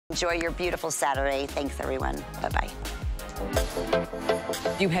Enjoy your beautiful Saturday. Thanks, everyone. Bye-bye.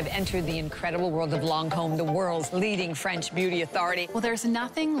 You have entered the incredible world of Lancome, the world's leading French beauty authority. Well, there's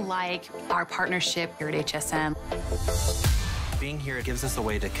nothing like our partnership here at HSN. Being here gives us a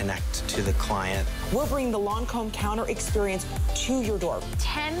way to connect to the client. We're bringing the Lancome counter experience to your door.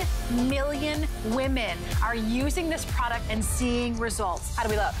 10 million women are using this product and seeing results. How do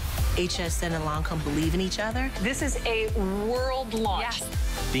we look? HSN and Lancome believe in each other. This is a world launch. Yes.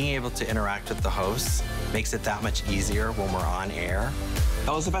 Being able to interact with the hosts makes it that much easier when we're on air.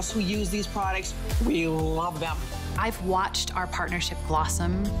 Those of us who use these products, we love them. I've watched our partnership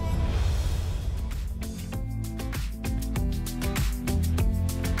blossom.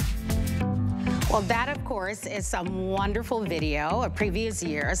 Well, that, of course, is some wonderful video of previous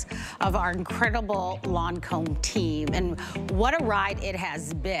years of our incredible Lancome team. And what a ride it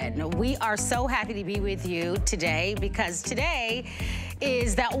has been. We are so happy to be with you today because today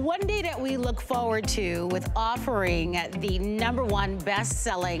is that one day that we look forward to with offering the #1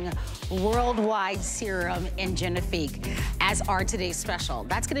 best-selling worldwide serum in Genifique as our today's special.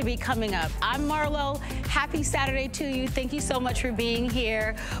 That's going to be coming up. I'm Marlo. Happy Saturday to you. Thank you so much for being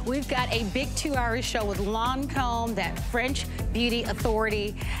here. We've got a big 2-hour show with Lancome, that French beauty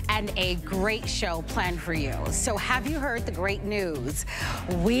authority, and a great show planned for you. So have you heard the great news?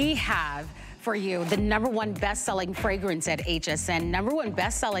 We have for you the #1 best-selling fragrance at HSN, #1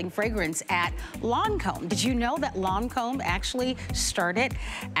 best-selling fragrance at Lancome. Did you know that Lancome actually started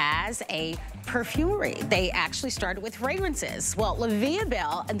as a perfumery? They actually started with fragrances. Well, La Vie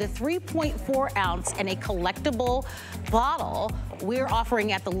Belle and the 3.4 ounce in a collectible bottle, we're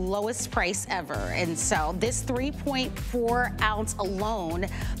offering at the lowest price ever. And so this 3.4 ounce alone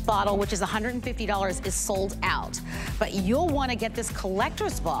bottle, which is $150, is sold out. But you'll want to get this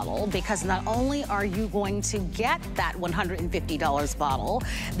collector's bottle because not only are you going to get that $150 bottle,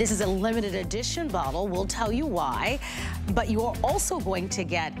 this is a limited edition bottle. We'll tell you why. But you're also going to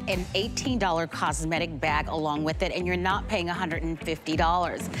get an $18 cosmetic bag along with it, and you're not paying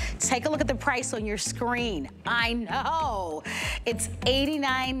 $150. Take a look at the price on your screen. I know. It's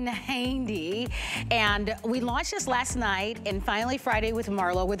 $89.90. And we launched this last night and Finally Friday with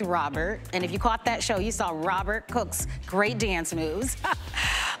Marlo with Robert. And if you caught that show, you saw Robert Cook's great dance moves.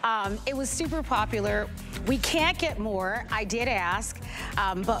 It was super popular. We can't get more. I did ask,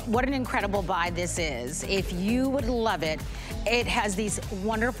 but what an incredible buy this is. If you would love it, it has these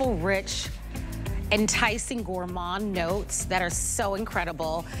wonderful, rich, enticing gourmand notes that are so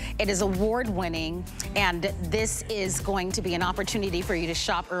incredible. It is award-winning, and this is going to be an opportunity for you to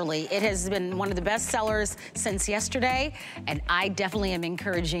shop early. It has been one of the best sellers since yesterday, and I definitely am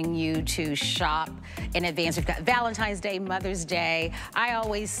encouraging you to shop in advance. We've got Valentine's Day, Mother's Day. I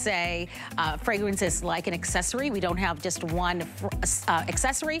always say fragrance is like an accessory. We don't have just one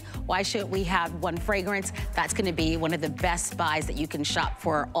accessory. Why should we have one fragrance? That's gonna be one of the best buys that you can shop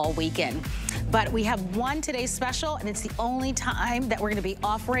for all weekend. But we have one today's special, and it's the only time that we're gonna be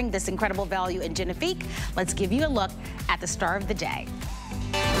offering this incredible value in Genifique. Let's give you a look at the star of the day.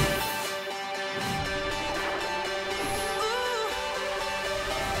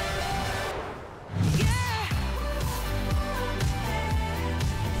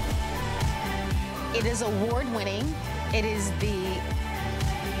 It is award-winning. It is the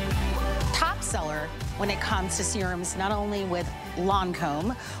top seller when it comes to serums, not only with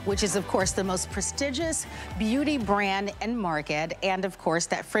Lancome, which is, of course, the most prestigious beauty brand and market, and, of course,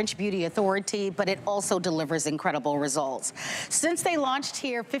 that French beauty authority, but it also delivers incredible results. Since they launched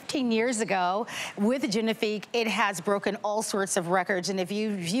here 15 years ago with Genifique, it has broken all sorts of records, and if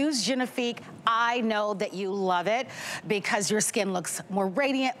you've used Genifique, I know that you love it because your skin looks more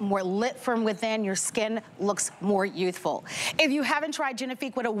radiant, more lit from within. Your skin looks more youthful. If you haven't tried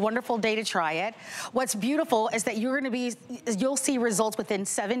Genifique, what a wonderful day to try it. What's beautiful is that you'll see results within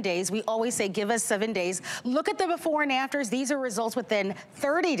 7 days. We always say, give us 7 days. Look at the before and afters. These are results within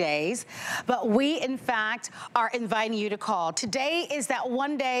 30 days. But we, in fact, are inviting you to call. Today is that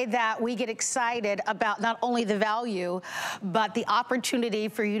one day that we get excited about not only the value, but the opportunity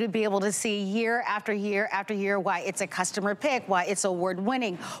for you to be able to see year after year after year why it's a customer pick, why it's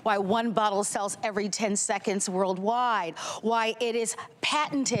award-winning, why one bottle sells every 10 seconds worldwide, why it is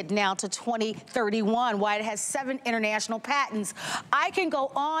patented now to 2031, why it has 7 international patents. I can go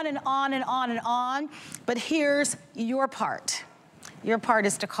on and on and on and on, but here's your part. Your part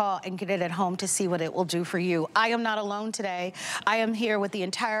is to call and get it at home to see what it will do for you. I am not alone today. I am here with the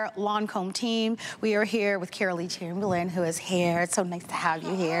entire Lancome team. We are here with Carolee Chamberlain, who is here. It's so nice to have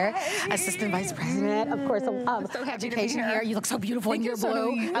you here. Assistant Vice President, of course, of Education here. You look so beautiful in your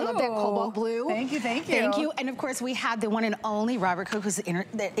blue. I love that cobalt blue. Thank you, thank you. Thank you. And of course, we have the one and only Robert Cook, who's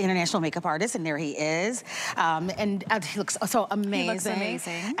the international makeup artist, and there he is. And he looks so amazing. He looks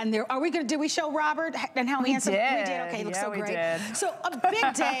amazing. And there, did we show Robert and how handsome? We did. Okay, he looks so great. So a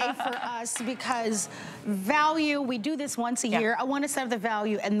big day for us because value, we do this once a year. I want to set the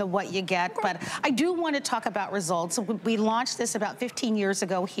value and the what you get, but I do want to talk about results. We launched this about 15 years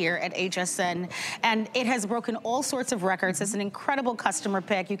ago here at HSN, and it has broken all sorts of records. It's an incredible customer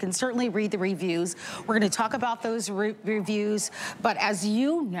pick. You can certainly read the reviews. We're going to talk about those reviews, but as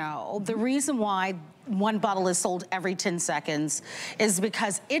you know, the reason why one bottle is sold every 10 seconds is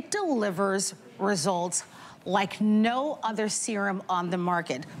because it delivers results like no other serum on the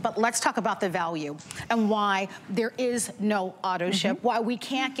market. But let's talk about the value and why there is no auto ship, why we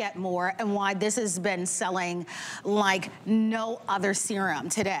can't get more, and why this has been selling like no other serum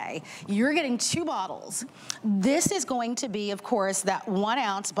today. You're getting 2 bottles. This is going to be, of course, that 1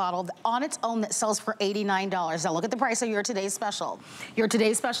 ounce bottle on its own that sells for $89. Now look at the price of your today's special. Your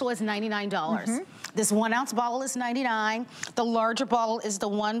today's special is $99. This 1 ounce bottle is $99. The larger bottle is the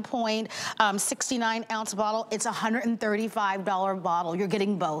 1.69 ounce bottle. It's a $135 bottle. You're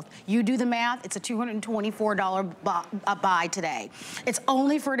getting both. You do the math, it's a $224 buy today. It's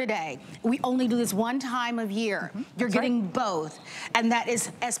only for today. We only do this one time of year. You're getting both. And that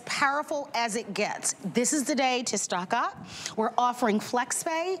is as powerful as it gets. This is the day to stock up. We're offering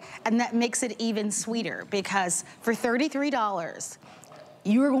FlexPay, and that makes it even sweeter because for $33,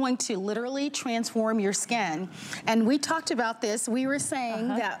 you are going to literally transform your skin. And we talked about this. We were saying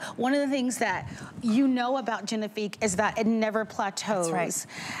that one of the things that you know about Genifique is that it never plateaus. That's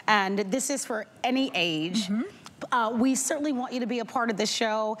right. And this is for any age. We certainly want you to be a part of the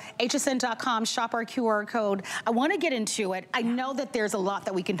show. hsn.com, shop our QR code. I want to get into it. I know that there's a lot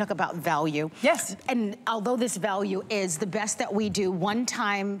that we can talk about value. Yes. And although this value is the best that we do one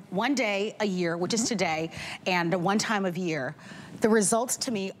day a year, which is today, and one time of year, the results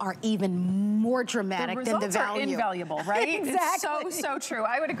to me are even more dramatic than the value. The results are invaluable, right? Exactly. It's so true.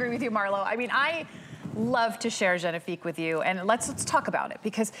 I would agree with you, Marlo. I mean, I love to share Genifique with you, and let's talk about it,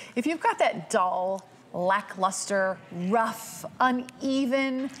 because if you've got that dull, lackluster, rough,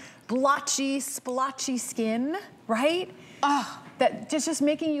 uneven, blotchy, splotchy skin, right? That just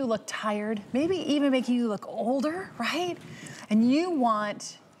making you look tired, maybe even making you look older, right? And you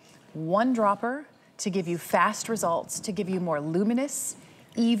want one dropper to give you fast results, to give you more luminous,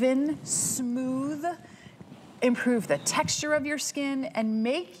 even, smooth, improve the texture of your skin, and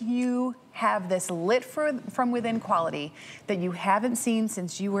make you have this lit from within quality that you haven't seen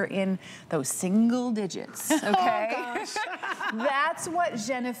since you were in those single digits, okay? Oh, gosh. That's what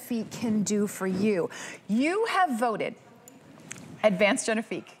Genifique can do for you. You have voted Advanced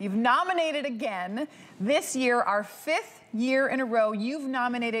Genifique. You've nominated again this year, our 5th year in a row. You've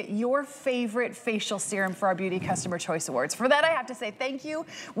nominated your favorite facial serum for our Beauty Customer Choice Awards. For that, I have to say thank you.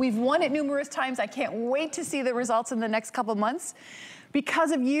 We've won it numerous times. I can't wait to see the results in the next couple months.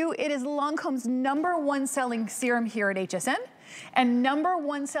 Because of you, it is Lancome's #1 selling serum here at HSN and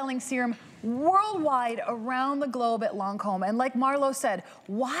 #1 selling serum worldwide around the globe at Lancome. And like Marlo said,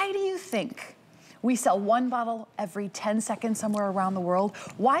 why do you think we sell 1 bottle every 10 seconds somewhere around the world?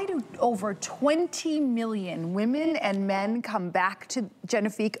 Why do over 20 million women and men come back to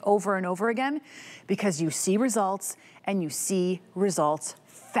Genifique over and over again? Because you see results, and you see results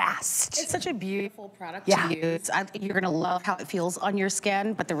fast. It's such a beautiful product to use. You're gonna love how it feels on your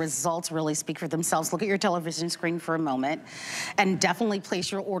skin, but the results really speak for themselves. Look at your television screen for a moment and definitely place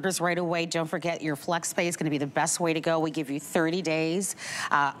your orders right away. Don't forget your FlexPay is gonna be the best way to go. We give you 30 days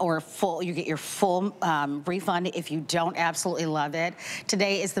or you get your full refund if you don't absolutely love it.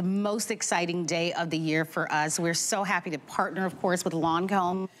 Today is the most exciting day of the year for us. We're so happy to partner, of course, with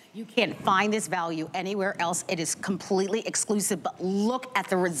Lancome. You can't find this value anywhere else. It is completely exclusive, but look at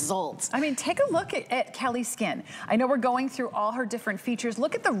the results. I mean, take a look at Kelly's skin. I know we're going through all her different features.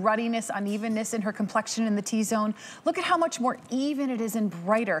 Look at the ruddiness, unevenness in her complexion in the T-zone. Look at how much more even it is and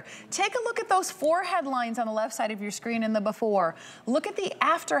brighter. Take a look at those forehead lines on the left side of your screen in the before. Look at the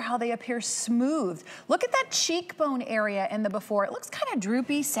after, how they appear smooth. Look at that cheekbone area in the before. It looks kind of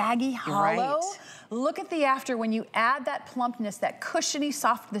droopy, saggy, hollow. Right. Look at the after when you add that plumpness, that cushiony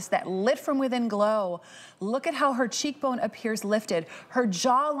softness, that lit from within glow. Look at how her cheekbone appears lifted. Her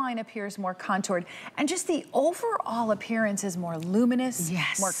jawline appears more contoured. And just the overall appearance is more luminous,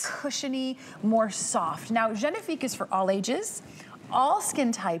 more cushiony, more soft. Now, Genifique is for all ages, all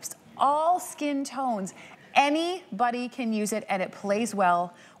skin types, all skin tones. Anybody can use it, and it plays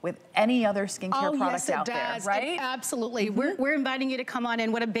well with any other skincare product out there, right? Absolutely. We're inviting you to come on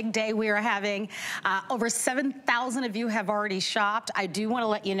in. What a big day we are having. Over 7,000 of you have already shopped. I do want to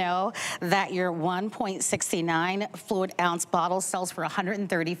let you know that your 1.69 fluid ounce bottle sells for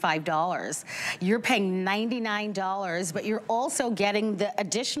 $135. You're paying $99, but you're also getting the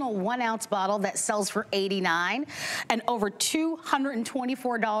additional 1 ounce bottle that sells for $89, and over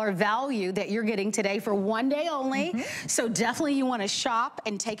 $224 value that you're getting today for one day only. So definitely you want to shop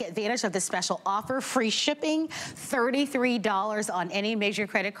and take advantage of this special offer. Free shipping, $33 on any major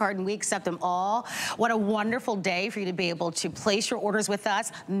credit card, and we accept them all. What a wonderful day for you to be able to place your orders with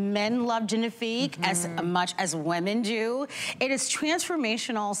us. Men love Genifique as much as women do. It is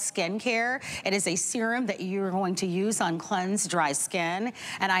transformational skincare. It is a serum that you're going to use on cleansed, dry skin,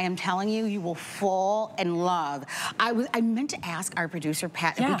 and I am telling you, you will fall in love. I meant to ask our producer,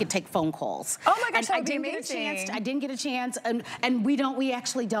 Pat, if we could take phone calls. Oh my gosh, that would be amazing. I didn't get a chance, and we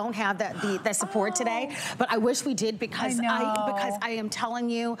actually don't have the support today, but I wish we did, because I am telling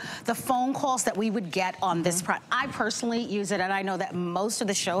you, the phone calls that we would get on this product. I personally use it, and I know that most of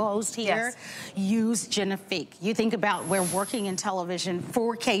the show hosts here use Genifique. You think about, we're working in television,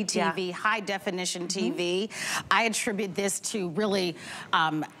 4K TV, high definition TV. I attribute this to really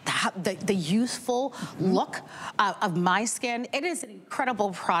the youthful look of my skin. It is an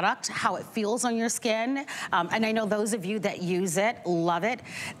incredible product, how it feels on your skin, and I know those of you that use it love it.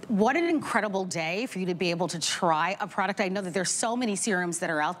 What an incredible day for you to be able to try a product. I know that there's so many serums that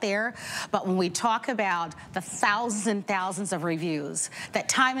are out there, but when we talk about the thousands and thousands of reviews, that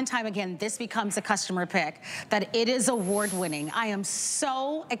time and time again, this becomes a customer pick, that it is award-winning. I am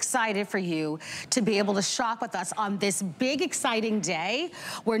so excited for you to be able to shop with us on this big, exciting day,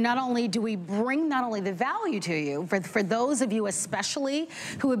 where not only do we bring not only the value to you, for those of you especially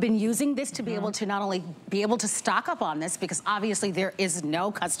who have been using this to be able to not only be able to stock up on this, because obviously there is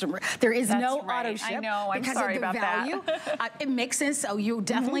no customer, there is no auto ship. I know, I'm sorry about value. It makes sense, so you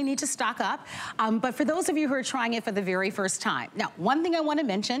definitely need to stock up. But for those of you who are trying it for the very first time, now, one thing I want to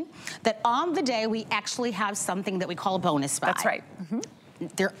mention, that on the day we actually have something that we call a bonus buy. That's right.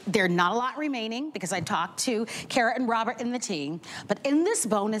 There are not a lot remaining, because I talked to Kara and Robert and the team, but in this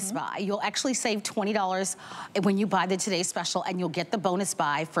bonus buy, you'll actually save $20 when you buy the Today Special, and you'll get the bonus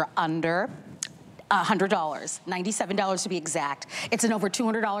buy for under $100, $97 to be exact. It's an over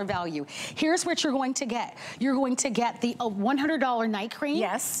 $200 value. Here's what you're going to get. You're going to get the $100 night cream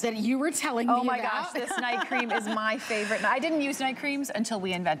that you were telling me about. Oh my gosh, this night cream is my favorite. I didn't use night creams until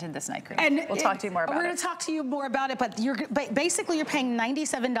we invented this night cream. And we'll talk to you more about it. We're going to talk to you more about it, but basically you're paying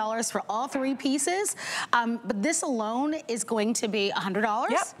 $97 for all 3 pieces, but this alone is going to be $100.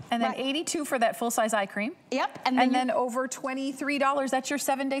 Yep, and then $82 for that full-size eye cream. Yep. And then over $23, that's your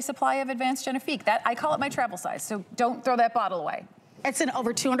 7-day supply of Advanced Genifique. I call it my travel size, so don't throw that bottle away. It's an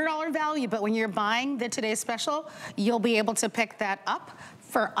over $200 value, but when you're buying the Today Special, you'll be able to pick that up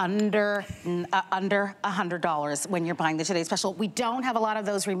for under $100 when you're buying the Today Special. We don't have a lot of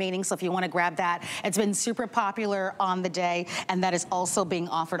those remaining, so if you want to grab that, it's been super popular on the day, and that is also being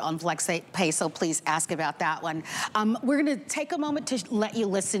offered on FlexPay, so please ask about that one. We're going to take a moment to let you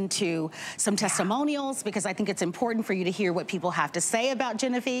listen to some testimonials, because I think it's important for you to hear what people have to say about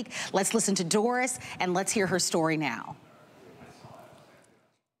Genifique. Let's listen to Doris, and let's hear her story now.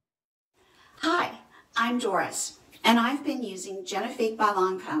 Hi, I'm Doris, and I've been using Genifique by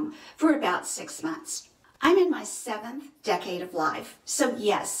Lancome for about 6 months. I'm in my 7th decade of life, so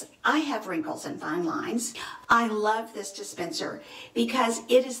yes, I have wrinkles and fine lines. I love this dispenser because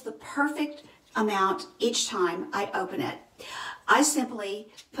it is the perfect amount each time I open it. I simply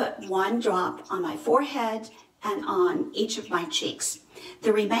put 1 drop on my forehead and on each of my cheeks.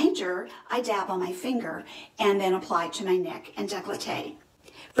 The remainder I dab on my finger and then apply to my neck and décolleté.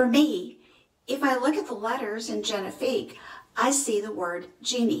 For me, if I look at the letters in Genifique, I see the word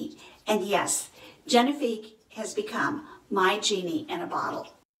genie. And yes, Genifique has become my genie in a bottle.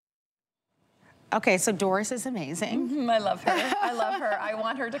 Okay, so Doris is amazing. I love her. I love her. I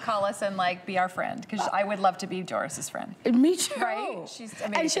want her to call us and be our friend, because I would love to be Doris's friend. Me too. Right? She's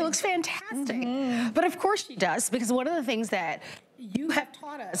amazing. And she looks fantastic. But of course she does, because one of the things that you have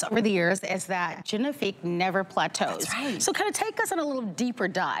taught us over the years is that Genifique never plateaus. That's right. So kind of take us on a little deeper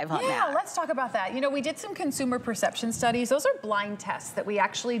dive on that. Yeah, let's talk about that. You know, we did some consumer perception studies. Those are blind tests that we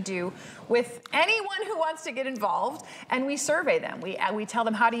actually do with anyone who wants to get involved, and we survey them. We tell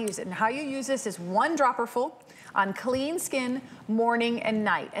them how to use it, and how you use this is 1 dropper full on clean skin, morning and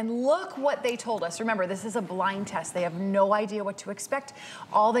night. And look what they told us. Remember, this is a blind test. They have no idea what to expect.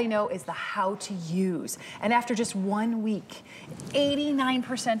 All they know is the how to use. And after just 1 week,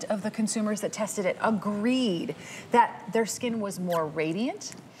 89% of the consumers that tested it agreed that their skin was more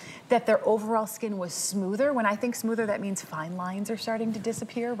radiant, that their overall skin was smoother. When I think smoother, that means fine lines are starting to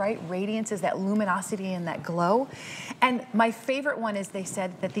disappear, right? Radiance is that luminosity and that glow. And my favorite one is they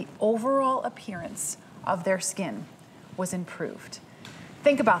said that the overall appearance of their skin was improved.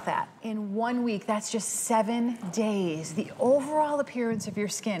 Think about that. In 1 week, that's just 7 days. The overall appearance of your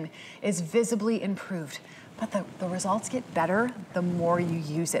skin is visibly improved. But the results get better the more you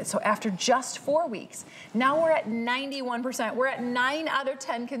use it. So after just 4 weeks, now we're at 91%. We're at 9 out of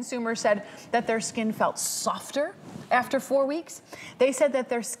 10 consumers said that their skin felt softer after 4 weeks. They said that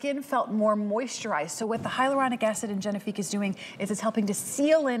their skin felt more moisturized. So what the hyaluronic acid in Genifique is doing is it's helping to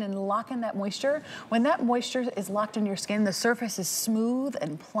seal in and lock in that moisture. When that moisture is locked in your skin, the surface is smooth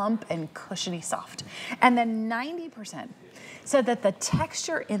and plump and cushiony soft. And then 90% said that the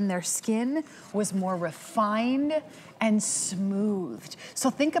texture in their skin was more refined and smoothed. So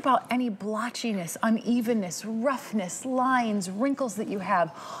think about any blotchiness, unevenness, roughness, lines, wrinkles that you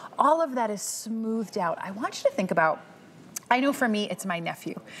have. All of that is smoothed out. I want you to think about, I know for me, it's my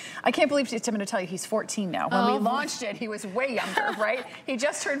nephew. I can't believe I'm going to tell you he's 14 now. When we launched it, he was way younger, right? He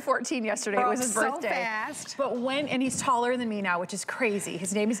just turned 14 yesterday. It was his birthday. So fast. But and he's taller than me now, which is crazy.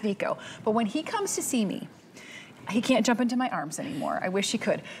 His name is Nico. But when he comes to see me, he can't jump into my arms anymore. I wish he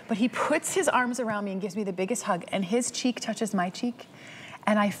could. But he puts his arms around me and gives me the biggest hug, and his cheek touches my cheek.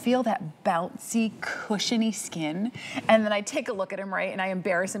 And I feel that bouncy, cushiony skin. And then I take a look at him, right? And I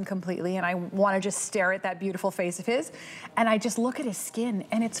embarrass him completely. And I want to just stare at that beautiful face of his. And I just look at his skin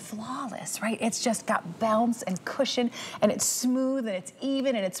and it's flawless, right? It's just got bounce and cushion and it's smooth and it's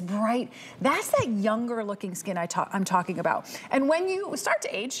even and it's bright. That's that younger looking skin I'm talking about. And when you start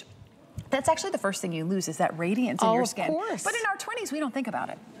to age, that's actually the first thing you lose is that radiance in your skin. Of course. But in our 20s, we don't think about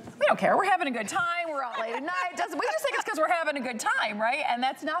it. We don't care. We're having a good time. We're out late at night. We just think it's because we're having a good time, right? And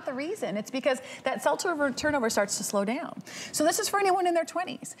that's not the reason. It's because that cell turnover starts to slow down. So this is for anyone in their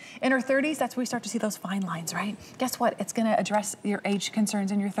 20s. In our 30s, that's where we start to see those fine lines, right? Guess what? It's going to address your age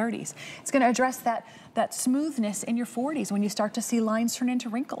concerns in your 30s. It's going to address that smoothness in your 40s when you start to see lines turn into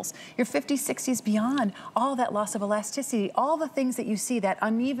wrinkles. Your 50s, 60s, beyond, all that loss of elasticity, all the things that you see, that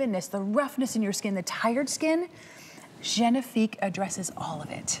unevenness, the roughness in your skin, the tired skin, Genifique addresses all of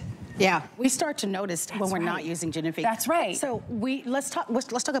it. Yeah, we start to notice when we're not using Genifique. That's right. So let's talk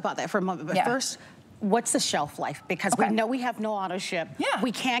about that for a moment. But first, what's the shelf life? Because we know we have no auto ship. Yeah.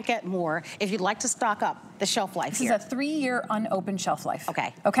 We can't get more. If you'd like to stock up, the shelf life here. This is a 3-year unopened shelf life.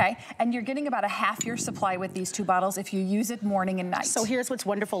 Okay. Okay. And you're getting about a half-year supply with these 2 bottles if you use it morning and night. So here's what's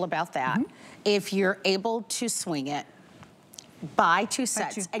wonderful about that. If you're able to swing it, buy 2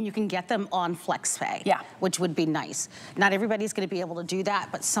 sets, and you can get them on FlexPay, which would be nice. Not everybody's going to be able to do that,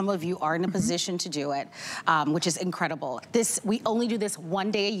 but some of you are in a position to do it, which is incredible. We only do this 1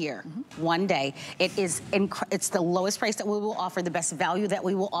 day a year, 1 day. It's the lowest price that we will offer, the best value that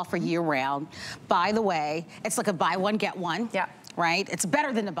we will offer year-round. By the way, it's like a buy one, get one. Yeah. Right? It's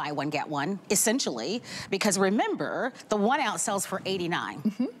better than a buy one, get one, essentially, because remember, the 1 ounce sells for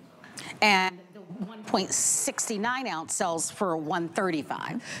 $89. And 1.69 ounce sells for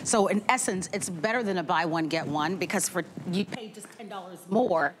 $135. So in essence, it's better than a buy one, get one because you pay just $10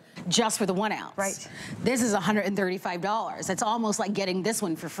 more just for the 1 ounce. Right. This is $135. It's almost like getting this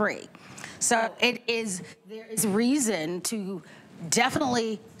one for free. So there is reason to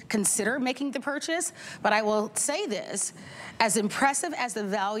definitely consider making the purchase, but I will say this, as impressive as the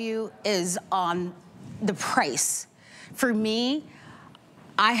value is on the price, for me,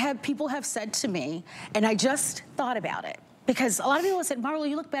 people have said to me, and I just thought about it, because a lot of people have said, Marlo,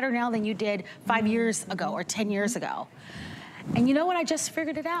 you look better now than you did 5 years ago or 10 years ago. And you know what? I just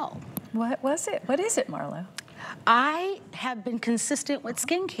figured it out. What was it? What is it, Marlo? I have been consistent with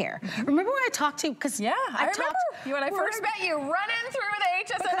skincare. Remember when I talked to you? Because I remember you when I first met you running through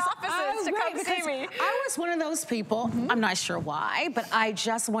the HSN offices to come see me. I was one of those people. I'm not sure why, but I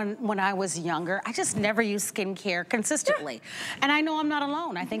just when I was younger, I just never used skincare consistently. And I know I'm not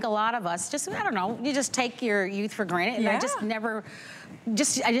alone. I think a lot of us just, I don't know, you just take your youth for granted, and I just never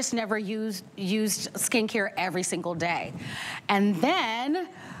used skincare every single day. And then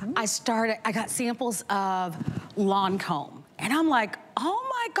I got samples of Lancome. And I'm like, oh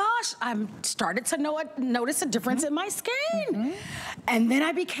my gosh, I started to notice a difference in my skin. And then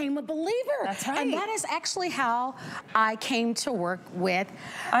I became a believer. That's right. And that is actually how I came to work with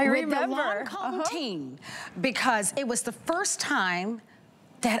the Lancome team. Because it was the first time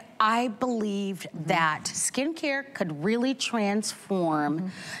that I believed that skincare could really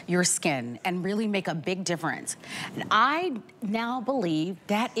transform your skin and really make a big difference. And I now believe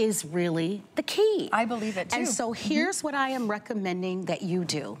that is really the key. I believe it too. And so here's what I am recommending that you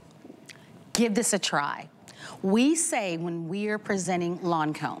do. Give this a try. We say when we are presenting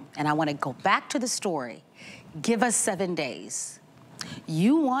Lancome, and I want to go back to the story, give us 7 days.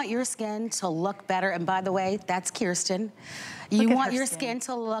 You want your skin to look better, and by the way, that's Kirsten. You want your skin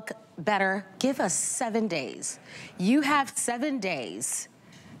to look better, give us 7 days. You have 7 days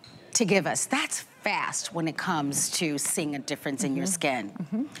to give us. That's fast when it comes to seeing a difference in your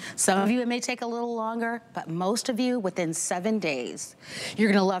skin. Some of you, it may take a little longer, but most of you, within 7 days,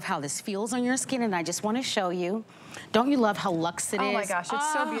 you're gonna love how this feels on your skin, and I just wanna show you. Don't you love how luxe it is? Oh my gosh,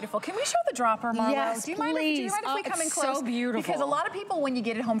 it's so beautiful. Can we show the dropper, Marlo? Yes, do you mind if we come in it's close? so beautiful. Because a lot of people, when you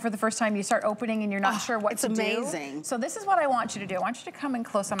get it home for the first time, you start opening and you're not sure what to do. It's amazing. So this is what I want you to do. I want you to come in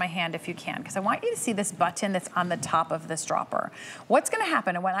close on my hand if you can, because I want you to see this button that's on the top of this dropper. What's gonna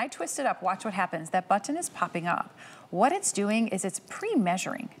happen, and when I twist it up, watch what happens. That button is popping up. What it's doing is it's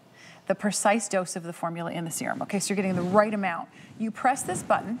pre-measuring the precise dose of the formula in the serum. Okay, so you're getting the right amount. You press this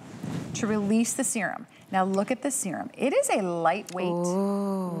button to release the serum. Now look at the serum. It is a lightweight,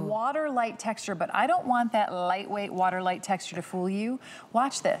 water-light texture, but I don't want that lightweight, water-light texture to fool you.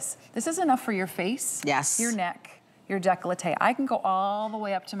 Watch this. This is enough for your face, your neck, your décolleté. I can go all the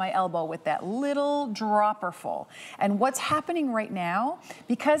way up to my elbow with that little dropper full. And what's happening right now,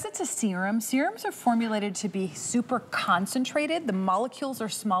 because it's a serum, serums are formulated to be super concentrated. The molecules are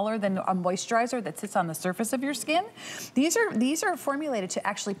smaller than a moisturizer that sits on the surface of your skin. These are formulated to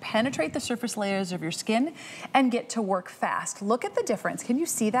actually penetrate the surface layers of your skin and get to work fast. Look at the difference. Can you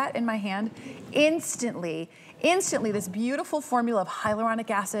see that in my hand? Instantly, this beautiful formula of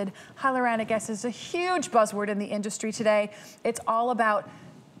hyaluronic acid. Hyaluronic acid is a huge buzzword in the industry today. It's all about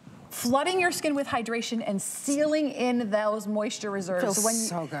flooding your skin with hydration and sealing in those moisture reserves. Feels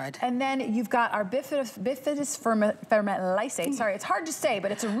so good. And then you've got our bifidus fermentalysate. Sorry, it's hard to say,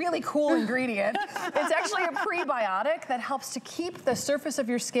 but it's a really cool ingredient. It's actually a prebiotic that helps to keep the surface of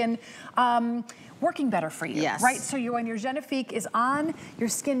your skin working better for you, right? So when your Genifique is on, your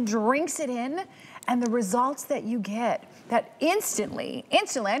skin drinks it in, and the results that you get, that instantly,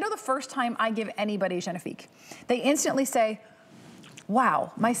 I know the first time I give anybody Genifique, they instantly say,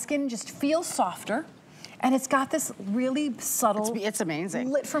 wow, my skin just feels softer, and it's got this really subtle, it's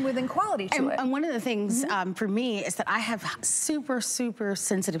amazing, lit from within quality to it. And one of the things for me is that I have super, super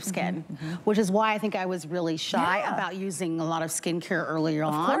sensitive skin, which is why I think I was really shy about using a lot of skincare earlier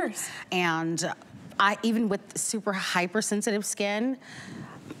on. Of course. And even with super hypersensitive skin,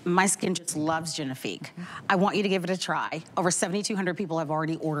 my skin just loves Genifique. I want you to give it a try. Over 7,200 people have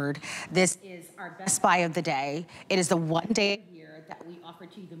already ordered. This is our best buy of the day. It is the one day a year that we offer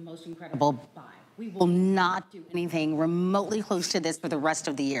to you the most incredible buy. We will not do anything remotely close to this for the rest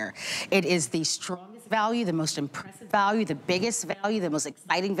of the year. It is the strongest value, the most impressive value, the biggest value, the most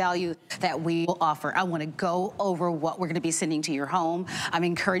exciting value that we will offer. I want to go over what we're going to be sending to your home. I'm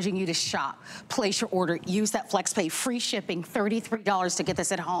encouraging you to shop, place your order, use that FlexPay, free shipping, $33 to get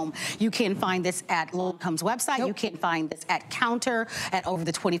this at home. You can find this at Lancome's website. You can find this at counter at over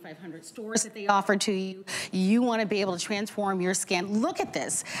the 2,500 stores that they offer to you. You want to be able to transform your skin. Look at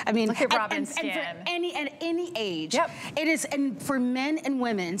this. I mean, look at Robin's skin. And at any age, it is, and for men and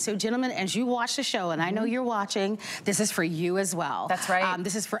women. So gentlemen, as you watch the show, and I know you're watching, this is for you as well. That's right.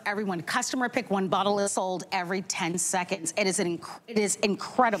 This is for everyone. Customer pick, one bottle is sold every 10 seconds. It is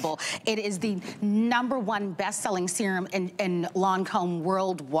incredible. It is the #1 best-selling serum in Lancome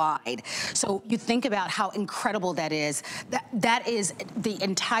worldwide. So you think about how incredible that is. That is the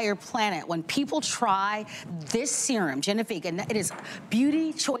entire planet. When people try this serum, Genifique, and it is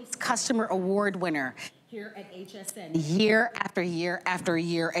Beauty Choice Customer Award winner here at HSN year after year after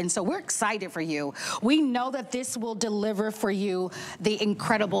year. And so we're excited for you. We know that this will deliver for you the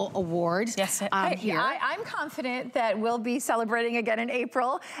incredible awards. Yes, I'm confident that we'll be celebrating again in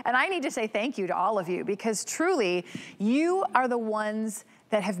April. And I need to say thank you to all of you, because truly you are the ones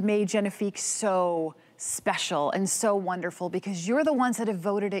that have made Genifique so special and so wonderful, because you're the ones that have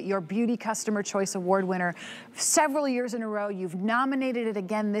voted it your Beauty Customer Choice Award winner several years in a row. You've nominated it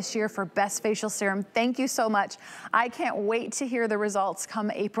again this year for Best Facial Serum. Thank you so much. I can't wait to hear the results come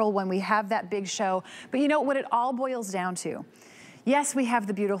April when we have that big show. But you know what it all boils down to? Yes, we have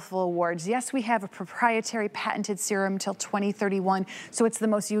the beautiful awards. Yes, we have a proprietary patented serum till 2031. So it's the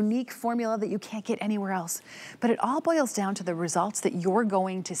most unique formula that you can't get anywhere else. But it all boils down to the results that you're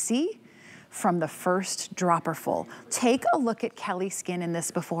going to see from the first dropperful. Take a look at Kelly's skin in this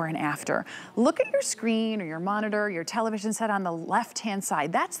before and after. Look at your screen or your monitor, your television set on the left-hand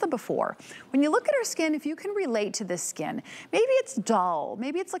side. That's the before. When you look at her skin, if you can relate to this skin, maybe it's dull,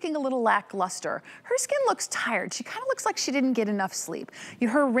 maybe it's looking a little lackluster. Her skin looks tired. She kind of looks like she didn't get enough sleep.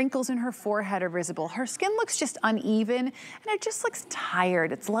 Her wrinkles in her forehead are visible. Her skin looks just uneven, and it just looks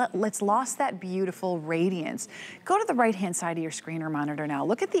tired. It's lost that beautiful radiance. Go to the right-hand side of your screen or monitor now.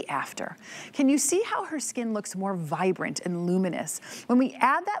 Look at the after. Can you see how her skin looks more vibrant and luminous? When we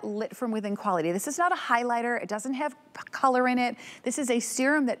add that lit from within quality, this is not a highlighter. It doesn't have color in it. This is a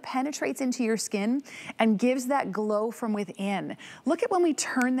serum that penetrates into your skin and gives that glow from within. Look at when we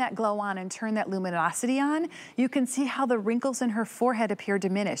turn that glow on and turn that luminosity on, you can see how the wrinkles in her forehead appear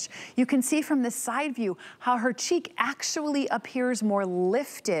diminished. You can see from the side view how her cheek actually appears more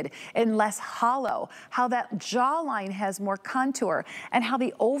lifted and less hollow, how that jawline has more contour, and how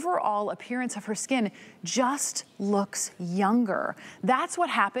the overall appearance of her skin just looks younger. That's what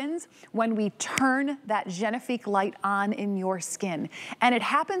happens when we turn that Genifique light on in your skin. And it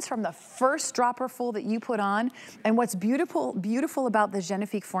happens from the first dropper full that you put on. And what's beautiful about the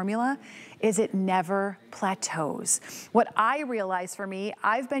Genifique formula is it never plateaus. What I realized for me,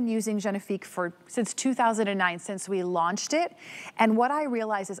 I've been using Genifique since 2009, since we launched it. And what I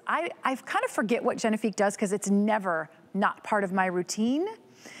realized is I kind of forget what Genifique does because it's never not part of my routine.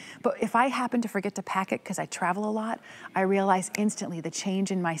 But if I happen to forget to pack it because I travel a lot, I realize instantly the change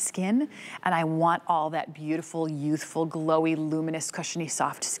in my skin, and I want all that beautiful, youthful, glowy, luminous, cushiony,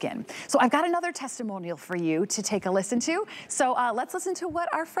 soft skin. So I've got another testimonial for you to take a listen to. So let's listen to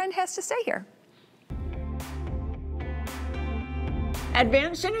what our friend has to say here.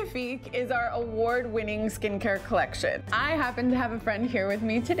 Advanced Genifique is our award-winning skincare collection. I happen to have a friend here with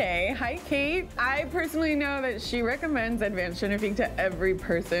me today. Hi, Kate. I personally know that she recommends Advanced Genifique to every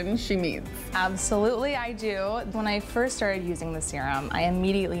person she meets. Absolutely, I do. When I first started using the serum, I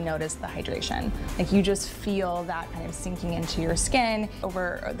immediately noticed the hydration. Like, you just feel that kind of sinking into your skin.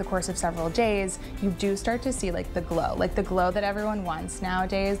 Over the course of several days, you do start to see like the glow that everyone wants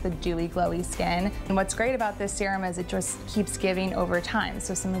nowadays, the dewy, glowy skin. And what's great about this serum is it just keeps giving over time.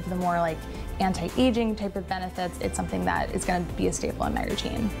 So some of the more like anti-aging type of benefits, it's something that is going to be a staple in my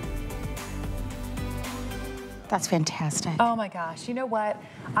routine. That's fantastic. Oh my gosh, you know what?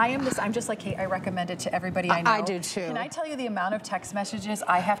 I'm just like Kate, I recommend it to everybody I know. I do too. Can I tell you the amount of text messages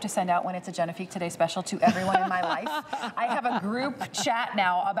I have to send out when it's a Genifique Today special to everyone in my life? I have a group chat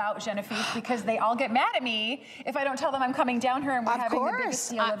now about Genifique because they all get mad at me if I don't tell them I'm coming down here and we're having the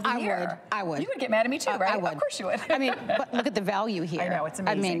biggest deal of the year. I would. You would get mad at me too, right? I would. Of course you would. I mean, but look at the value here. I know, it's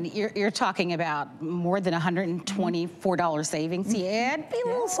amazing. I mean, you're talking about more than $124 savings. Yeah, it'd be a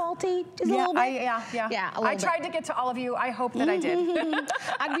little salty, just a little bit. Yeah, I tried to get to all of you. I hope that I did.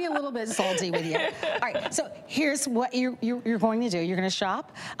 I'd be a little bit salty with you. All right, so here's what you're going to do. You're going to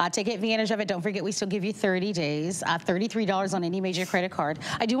shop, take advantage of it. Don't forget, we still give you 30 days, $33 on any major credit card.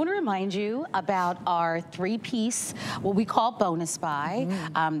 I do want to remind you about our 3-piece, what we call bonus buy.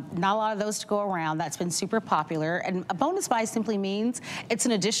 Not a lot of those to go around. That's been super popular. And a bonus buy simply means it's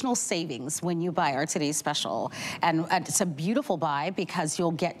an additional savings when you buy our today's special. And it's a beautiful buy because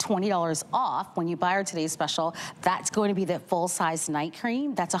you'll get $20 off when you buy our today's special. That's going to be the full-size night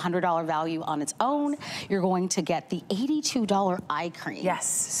cream. That's $100 value on its own. You're going to get the $82 eye cream. Yes.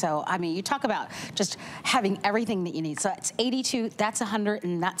 So, I mean, you talk about just having everything that you need. So it's $82, that's $100,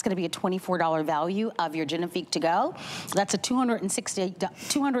 and that's going to be a $24 value of your Genifique to go. That's a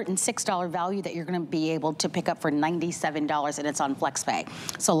 $206 value that you're going to be able to pick up for $97, and it's on FlexPay.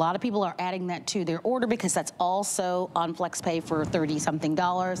 So a lot of people are adding that to their order because that's also on FlexPay for $30-something.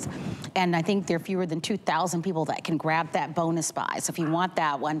 And I think there are fewer than 2,000 people that can grab that bonus buy. So if you want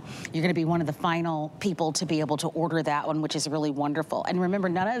that one, you're going to be one of the final people to be able to order that one, which is really wonderful. And remember,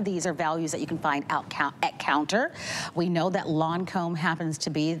 none of these are values that you can find out at counter. We know that Lancome happens to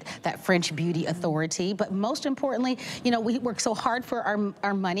be that French beauty authority, but most importantly, you know, we work so hard for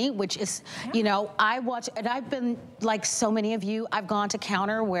our money, which is, you know, I watch, and I've been like so many of you, I've gone to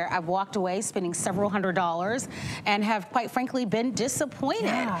counter where I've walked away spending several $100s and have quite frankly been disappointed.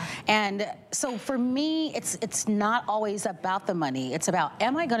 Yeah. And so for me, it's not always about the money. It's about,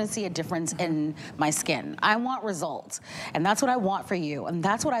 am I going to see a difference in my skin? I want results. And that's what I want for you. And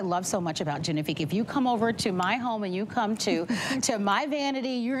that's what I love so much about Genifique. If you come over to my home and you come to my vanity,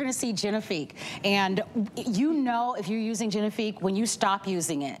 you're going to see Genifique. And you know if you're using Genifique when you stop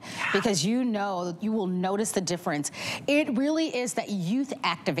using it, because you know you will notice the difference. It really is that youth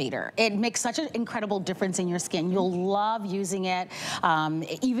activator. It makes such an incredible difference in your skin. You'll love using it.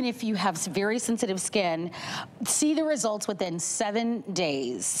 Even if you have very sensitive skin, See the results within 7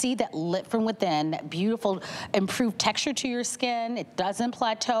 days. See that lit from within, beautiful, improved texture to your skin. It doesn't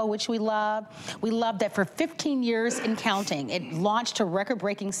plateau, which we love. We love that for 15 years and counting. It launched to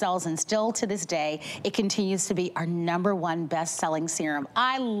record-breaking sales, and still to this day, it continues to be our #1 best-selling serum.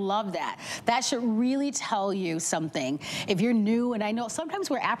 I love that. That should really tell you something. If you're new, and I know sometimes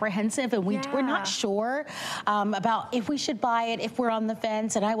we're apprehensive and we're not sure about if we should buy it, if we're on the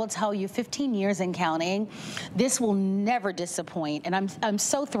fence, and I will tell you, 15 years and counting, this will never disappoint, and I'm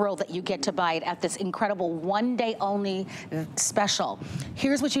so thrilled that you get to buy it at this incredible 1-day only special.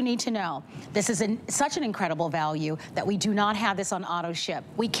 Here's what you need to know. This is such an incredible value that we do not have this on auto ship.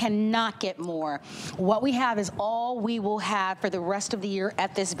 We cannot get more. What we have is all we will have for the rest of the year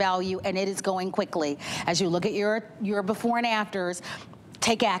at this value, and it is going quickly. As you look at your before and afters,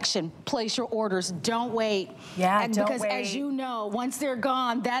 take action, place your orders, don't wait. Yeah, and don't because wait. as you know, once they're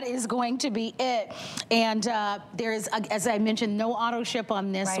gone, that is going to be it. And there is, as I mentioned, no auto ship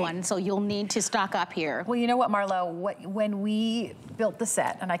on this one, so you'll need to stock up here. Well, you know what, Marlo, when we built the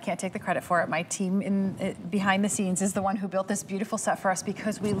set, and I can't take the credit for it, my team behind the scenes is the one who built this beautiful set for us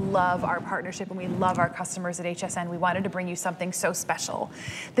because we love our partnership and we love our customers at HSN. We wanted to bring you something so special.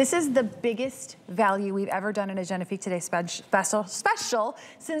 This is the biggest value we've ever done in a Genifique Today special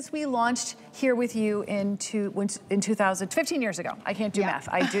since we launched here with you in 15 years ago. I can't do math.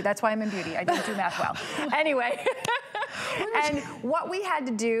 That's why I'm in beauty. I don't do math well. Anyway. And what we had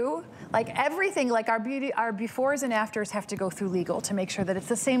to do, like everything, like our befores and afters have to go through legal to make sure that it's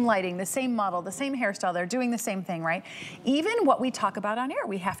the same lighting, the same model, the same hairstyle, they're doing the same thing, right? Even what we talk about on air,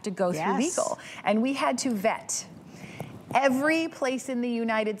 we have to go through legal. And we had to vet every place in the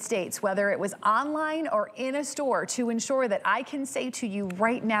United States, whether it was online or in a store, to ensure that I can say to you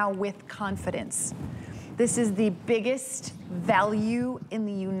right now with confidence, this is the biggest value in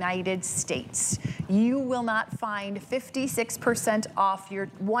the United States. You will not find 56% off your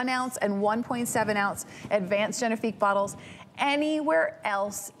 1 ounce and 1.7 ounce advanced Genifique bottles anywhere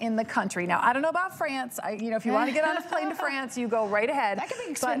else in the country. Now, I don't know about France. If you want to get on a plane to France, you go right ahead. That could be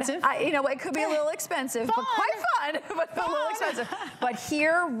expensive. But, it could be a little expensive, but quite fun, but a little expensive. But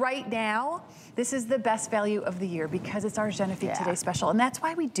here, right now, this is the best value of the year because it's our Genifique Today special, and that's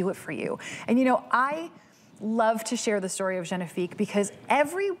why we do it for you. And I love to share the story of Genifique because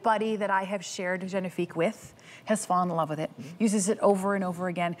everybody that I have shared Genifique with has fallen in love with it, uses it over and over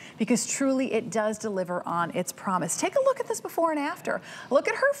again, because truly it does deliver on its promise. Take a look at this before and after. Look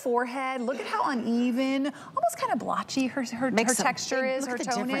at her forehead. Look at how uneven, almost kind of blotchy her texture is, her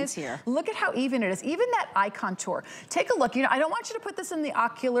tone is. Here. Look at how even it is. Even that eye contour. Take a look. I don't want you to put this in the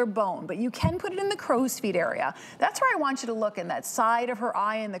ocular bone, but you can put it in the crow's feet area. That's where I want you to look, in that side of her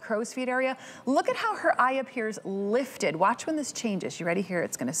eye in the crow's feet area. Look at how her eye appears lifted. Watch when this changes. You ready? Here,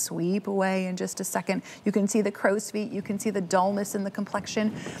 it's going to sweep away in just a second. You can see the crow's feet. You can see the dullness in the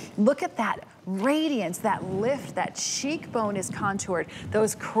complexion. Look at that radiance, that lift, that cheekbone is contoured.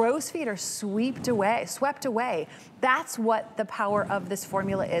 Those crow's feet are swept away. That's what the power of this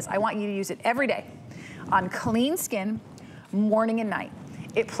formula is. I want you to use it every day on clean skin, morning and night.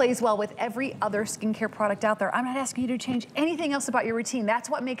 It plays well with every other skincare product out there. I'm not asking you to change anything else about your routine. That's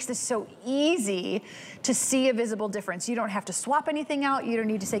what makes this so easy to see a visible difference. You don't have to swap anything out. You don't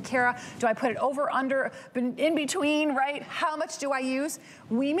need to say, Kara, do I put it over, under, in between, right? How much do I use?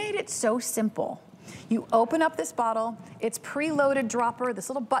 We made it so simple. You open up this bottle, it's preloaded dropper, this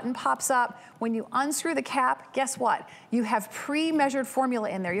little button pops up. When you unscrew the cap, guess what? You have pre-measured formula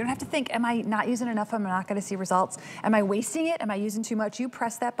in there. You don't have to think, am I not using enough? Am I not gonna see results? Am I wasting it? Am I using too much? You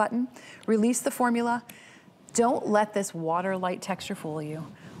press that button, release the formula. Don't let this water-light texture fool you.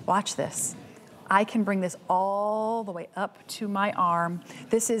 Watch this. I can bring this all the way up to my arm.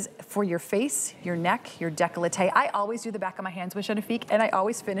 This is for your face, your neck, your décolleté. I always do the back of my hands with Genifique, and I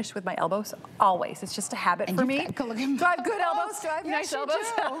always finish with my elbows, always. It's just a habit for me. Do I have good elbows? Do I have nice elbows?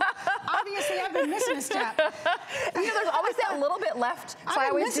 Obviously, I've been missing a step. There's always that little bit left, so I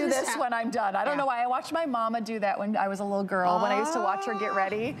always do this when I'm done. I don't know why. I watched my mama do that when I was a little girl, when I used to watch her get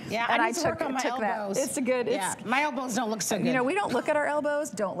ready. Yeah, and I took my elbows. It's a good, my elbows don't look so good. We don't look at our elbows.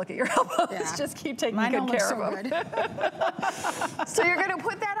 Don't look at your elbows. Just keep taking good care of them. So you're gonna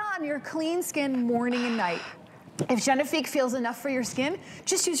put that on your clean skin morning and night. If Genifique feels enough for your skin,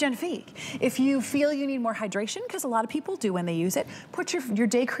 just use Genifique. If you feel you need more hydration, because a lot of people do when they use it, put your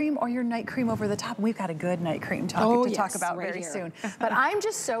day cream or your night cream over the top. We've got a good night cream to talk about very soon. But I'm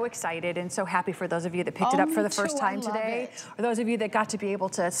just so excited and so happy for those of you that picked it up for the first time today, or those of you that got to be able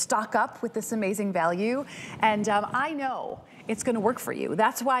to stock up with this amazing value. And I know it's gonna work for you.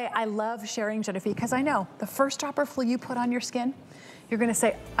 That's why I love sharing Genifique, because I know the first dropper you put on your skin, you're gonna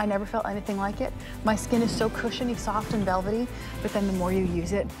say, I never felt anything like it. My skin is so cushiony, soft, and velvety, but then the more you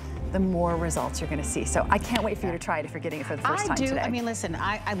use it, the more results you're gonna see. So I can't wait for you to try it if you're getting it for the first time today. I mean, listen,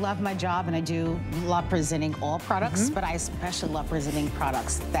 I love my job and I do love presenting all products, but I especially love presenting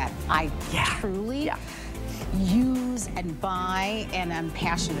products that I truly use and buy and I'm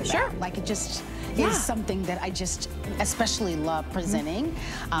passionate about. Like it just is something that I just especially love presenting.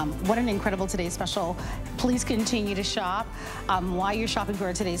 What an incredible today's special. Please continue to shop. While you're shopping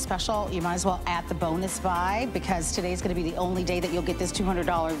for today's special, you might as well add the bonus buy because today's gonna be the only day that you'll get this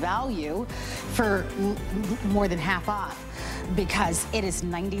 $200 value for more than half off. Because it is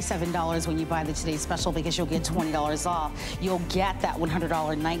 $97 when you buy the today's special because you'll get $20 off. You'll get that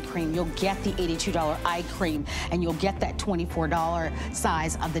 $100 night cream. You'll get the $82 eye cream. And you'll get that $24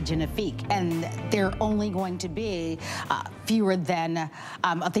 size of the Genifique. And they're only going to be fewer than,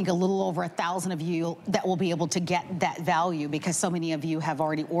 I think a little over 1,000 of you that will be able to get that value because so many of you have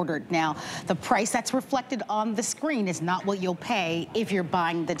already ordered. Now, the price that's reflected on the screen is not what you'll pay if you're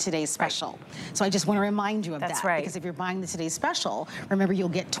buying the today's special. So I just want to remind you of that. Because if you're buying the today's special, remember you'll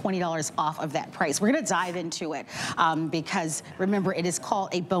get $20 off of that price. We're gonna dive into it because remember it is called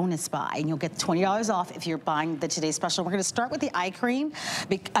a bonus buy and you'll get $20 off if you're buying the today's special. We're gonna start with the eye cream,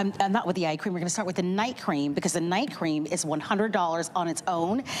 not with the eye cream, we're gonna start with the night cream because the night cream is $100 on its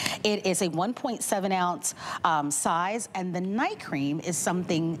own. It is a 1.7 ounce size and the night cream is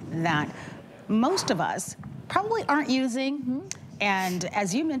something that most of us probably aren't using. And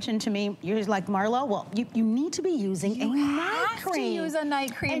as you mentioned to me, you're like, Marlo, well, you need to be using a night cream. You have to use a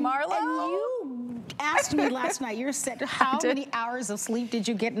night cream, Marlo. And you asked me last night, you said, how many hours of sleep did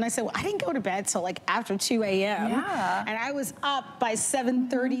you get? And I said, well, I didn't go to bed till like after 2 a.m. And I was up by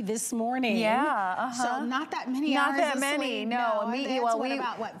 7:30 this morning. So not that many hours of sleep. No. We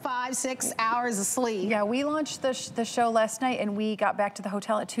about, what, 5, 6 hours of sleep. Yeah, we launched the show last night and we got back to the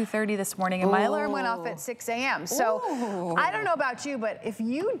hotel at 2:30 this morning and my alarm went off at 6 a.m. So I don't know about you, but if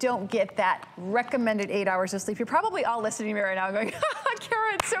you don't get that recommended 8 hours of sleep, you're probably all listening to me right now going,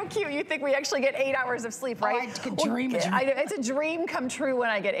 Kara, it's so cute. You think we actually get 8 hours of sleep, right? I could dream it. It's a dream come true when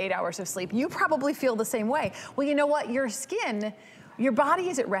I get 8 hours of sleep. You probably feel the same way. Well, you know what? Your skin, your body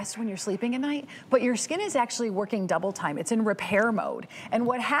is at rest when you're sleeping at night, but your skin is actually working double time. It's in repair mode. And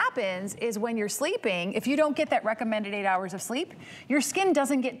what happens is when you're sleeping, if you don't get that recommended 8 hours of sleep, your skin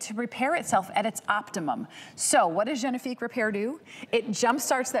doesn't get to repair itself at its optimum. So what does Genifique Repair do? It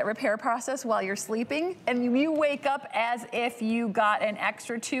jumpstarts that repair process while you're sleeping, and you wake up as if you got an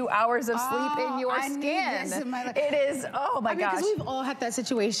extra 2 hours of sleep in your skin. It is, oh my gosh. Because we've all had that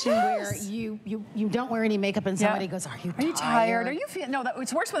situation where you don't wear any makeup and somebody goes, are you tired? Are you feeling, no,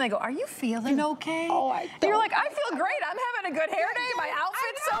 it's worse when they go, are you feeling okay? You're like, I feel great. I'm having a good hair day. My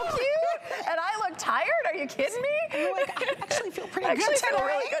outfit's so cute. And I look tired. Are you kidding me? You're like, I actually feel pretty good today. I actually feel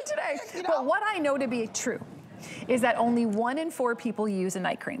really good today. But what I know to be true is that only 1 in 4 people use a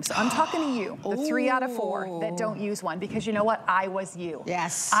night cream. So I'm talking to you, the 3 out of 4 that don't use one, because you know what? I was you.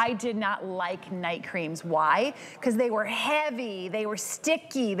 Yes. I did not like night creams. Why? Because they were heavy, they were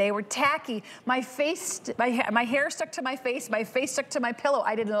sticky, they were tacky. My face, my hair stuck to my face stuck to my pillow.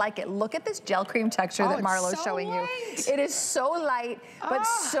 I didn't like it. Look at this gel cream texture that Marlo's showing you. It is so light, but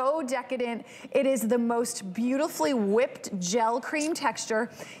so decadent. It is the most beautifully whipped gel cream texture.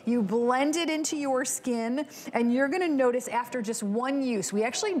 You blend it into your skin, and you're gonna notice after just 1 use, we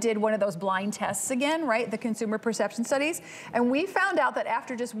actually did one of those blind tests again, right? The consumer perception studies. And we found out that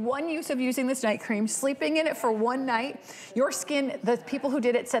after just 1 use of using this night cream, sleeping in it for 1 night, your skin, the people who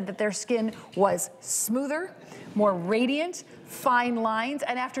did it said that their skin was smoother, more radiant, fine lines,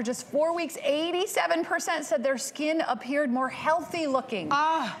 and after just 4 weeks, 87% said their skin appeared more healthy looking.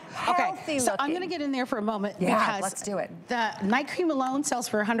 Okay, so I'm gonna get in there for a moment because let's do it. The night cream alone sells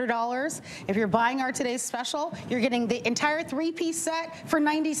for $100. If you're buying our today's special, you're getting the entire 3-piece set for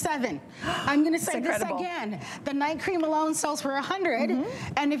 $97. I'm gonna say this again. The night cream alone sells for $100,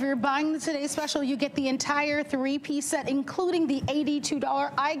 and if you're buying the today's special, you get the entire 3-piece set, including the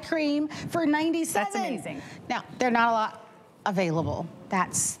 $82 eye cream for $97. That's amazing. Now, they're not a lot available.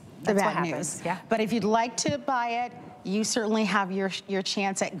 That's the bad news. But if you'd like to buy it, you certainly have your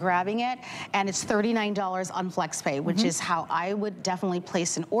chance at grabbing it, and it's $39 on FlexPay, which is how I would definitely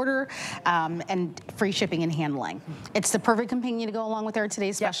place an order, and free shipping and handling. It's the perfect companion to go along with our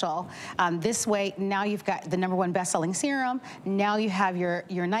today's special. This way, now you've got the #1 best-selling serum, now you have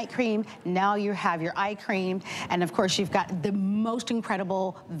your night cream, now you have your eye cream, and of course you've got the most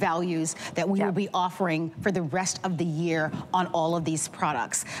incredible values that we will be offering for the rest of the year on all of these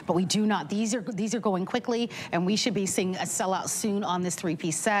products. But we do not, these are going quickly, and we should be releasing a sellout soon on this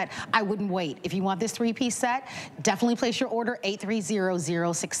 3-piece set. I wouldn't wait. If you want this 3-piece set, definitely place your order,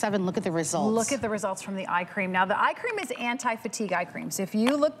 830067. Look at the results. Look at the results from the eye cream. Now, the eye cream is anti-fatigue eye cream. So if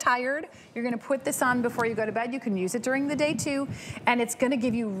you look tired, you're gonna put this on before you go to bed. You can use it during the day too, and it's gonna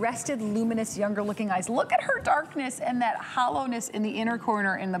give you rested, luminous, younger looking eyes. Look at her darkness and that hollowness in the inner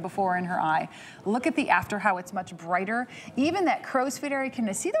corner in the before in her eye. Look at the after, how it's much brighter. Even that crow's feet area, can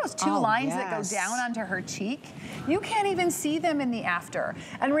you see those two lines that go down onto her cheek? You can't even see them in the after.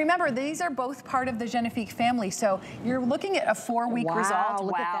 And remember, these are both part of the Genifique family, so you're looking at a 4-week result.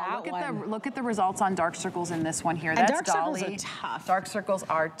 Look at the results on dark circles in this one here. That's dark Dolly. circles are tough. Dark circles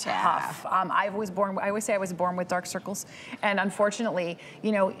are tough. I always say I was born with dark circles, and unfortunately,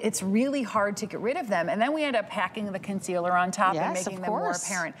 you know, it's really hard to get rid of them. And then we end up packing the concealer on top and making them more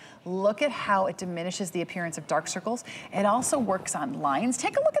apparent. Look at how it diminishes the appearance of dark circles. It also works on lines.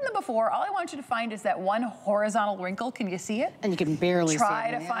 Take a look in the before. All I want you to find is that one horizontal wrinkle. Can you see it? And you can barely see it.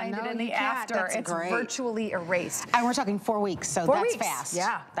 Try to find it in the after. It's virtually erased. And we're talking 4 weeks, so that's fast.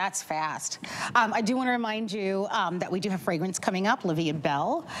 Yeah. That's fast. I do want to remind you that we do have fragrance coming up, La Vie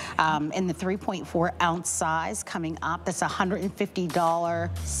Belle, in the 3.4 ounce size coming up. That's a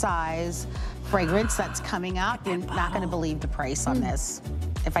 $150 size fragrance that's coming up. You're not going to believe the price on this.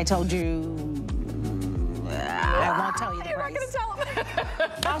 If I told you, I won't tell you the price. You're not going to tell them.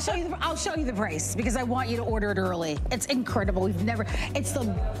 I'll show you the price because I want you to order it early. It's incredible. It's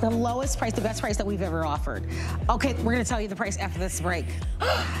the lowest price, the best price that we've ever offered. Okay, we're going to tell you the price after this break.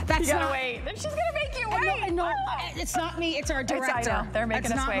 That's you gotta wait. She's going to make you wait. No, it's not me. It's our director. I know. They're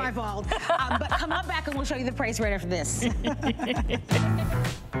making us wait. It's not my fault. But come on back and we'll show you the price right after this.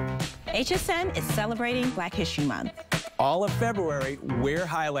 HSN is celebrating Black History Month. All of February, we're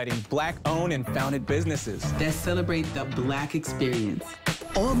highlighting Black-owned and founded businesses that celebrate the Black experience.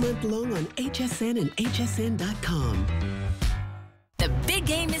 All month long on HSN and HSN.com. The big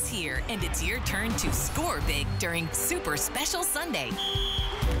game is here, and it's your turn to score big during Super Special Sunday.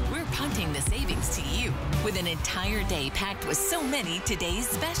 We're punting the savings to you with an entire day packed with so many today's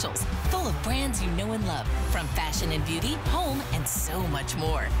specials, full of brands you know and love, from fashion and beauty, home, and so much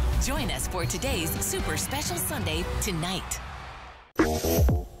more. Join us for today's Super Special Sunday tonight.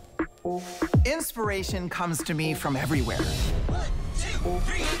 Inspiration comes to me from everywhere. 1, 2,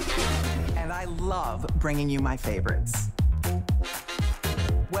 3. And I love bringing you my favorites.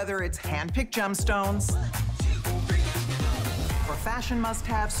 Whether it's hand-picked gemstones, or fashion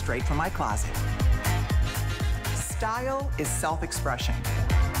must-have straight from my closet. Style is self-expression.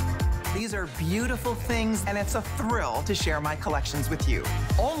 These are beautiful things, and it's a thrill to share my collections with you.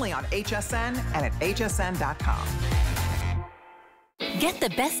 Only on HSN and at hsn.com. Get the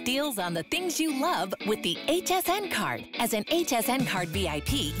best deals on the things you love with the HSN card. As an HSN card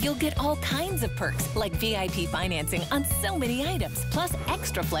VIP, you'll get all kinds of perks, like VIP financing on so many items, plus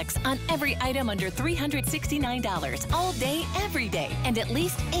extra flex on every item under $369 all day, every day, and at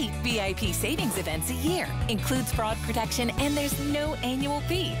least 8 VIP savings events a year. Includes fraud protection, and there's no annual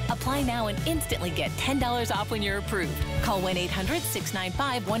fee. Apply now and instantly get $10 off when you're approved. Call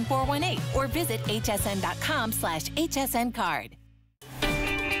 1-800-695-1418 or visit hsn.com/HSN card.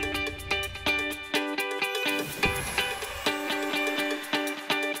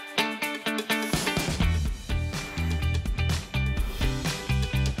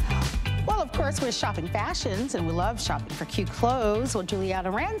 Of course, we're shopping fashions, and we love shopping for cute clothes. Well,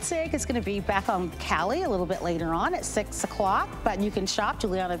 Juliana Rancic is going to be back on Cali a little bit later on at 6 o'clock, but you can shop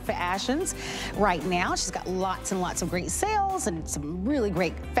Juliana Fashions right now. She's got lots and lots of great sales and some really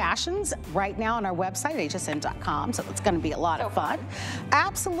great fashions right now on our website, hsn.com, so it's going to be a lot of fun.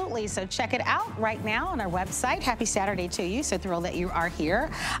 Absolutely, so check it out right now on our website. Happy Saturday to you, so thrilled that you are here.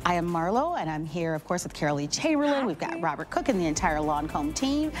 I am Marlo, and I'm here, of course, with Carolee Chamberlain. We've got Robert Cook and the entire Lancome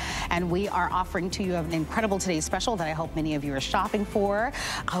team, and we are offering to you an incredible today's special that I hope many of you are shopping for.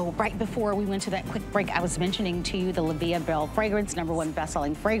 Oh, right before we went to that quick break, I was mentioning to you the La Vie Belle fragrance, #1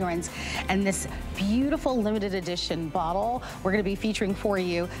 best-selling fragrance, and this beautiful limited edition bottle we're going to be featuring for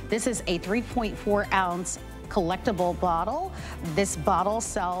you. This is a 3.4 ounce collectible bottle. This bottle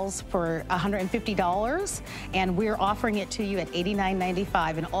sells for $150, and we're offering it to you at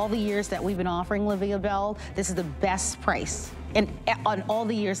 $89.95. In all the years that we've been offering La Vie Belle, this is the best price on all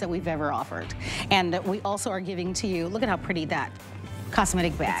the years that we've ever offered. And we also are giving to you, look at how pretty that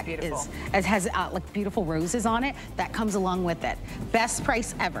cosmetic bag is. It has like beautiful roses on it. That comes along with it. Best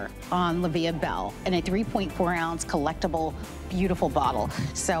price ever on La Vie Belle in a 3.4 ounce collectible, beautiful bottle.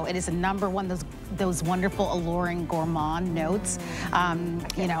 So it is a #1, those wonderful, alluring gourmand notes,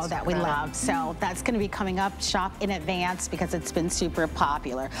 you know, that we love. So that's going to be coming up. Shop in advance because it's been super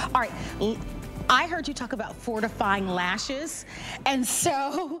popular. All right. I heard you talk about fortifying lashes, and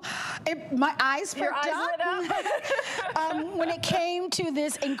so my eyes perked up when it came to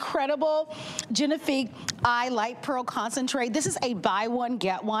this incredible Genifique Eye Light Pearl Concentrate. This is a buy one,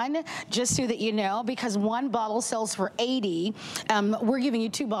 get one, just so that you know, because one bottle sells for $80. We're giving you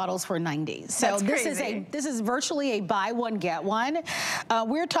 2 bottles for $90. So this is virtually a buy one, get one.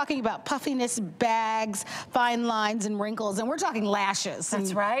 We're talking about puffiness, bags, fine lines, and wrinkles, and we're talking lashes.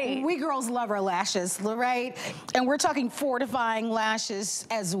 That's right. We girls love our lashes, right? And we're talking fortifying lashes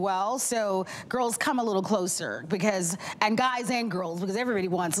as well. So girls, come a little closer, because, and guys and girls, because everybody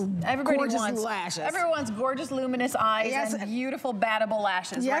wants gorgeous lashes. Everyone wants gorgeous, luminous eyes and beautiful, battable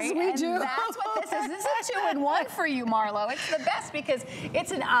lashes, yes, right? We do. That's what this is. This is a 2-in-1 for you, Marlo. It's the best because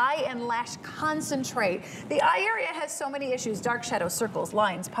it's an eye and lash concentrate. The eye area has so many issues: dark shadows, circles,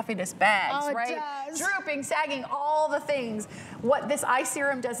 lines, puffiness, bags, right? Drooping, sagging, all the things. What this eye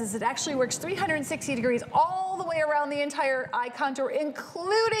serum does is it actually works 360 degrees all the way around the entire eye contour,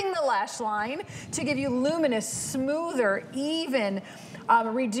 including the lash line, to give you luminous, smoother, even,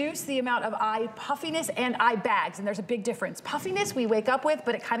 reduce the amount of eye puffiness and eye bags. And there's a big difference. Puffiness we wake up with,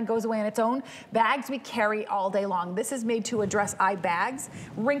 but it kind of goes away on its own. Bags we carry all day long. This is made to address eye bags,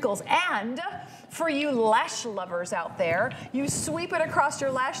 wrinkles, and for you lash lovers out there, you sweep it across your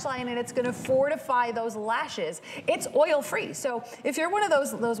lash line and it's gonna fortify those lashes. It's oil-free. So if you're one of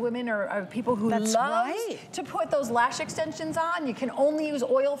those women or people who love to put those lash extensions on, you can only use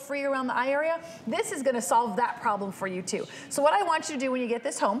oil-free around the eye area, this is gonna solve that problem for you too. So what I want you to do when you get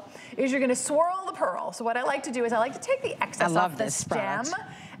this home is you're gonna swirl the pearl. So what I like to do is I like to take the excess off the stem.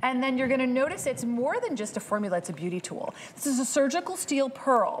 And then you're gonna notice it's more than just a formula, it's a beauty tool. This is a surgical steel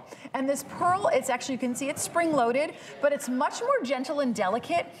pearl. And this pearl, it's actually, you can see it's spring-loaded, but it's much more gentle and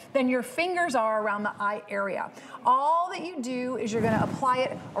delicate than your fingers are around the eye area. All that you do is you're gonna apply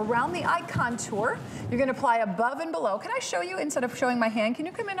it around the eye contour. You're gonna apply above and below. Can I show you, instead of showing my hand, can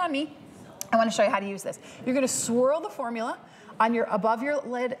you come in on me? I wanna show you how to use this. You're gonna swirl the formula on your above your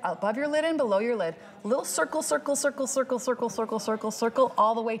lid and below your lid. Little circle, circle, circle, circle, circle, circle, circle, circle,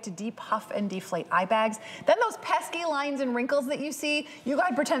 all the way to depuff and deflate eye bags. Then those pesky lines and wrinkles that you see, you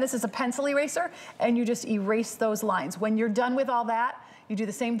gotta pretend this is a pencil eraser and you just erase those lines. When you're done with all that, you do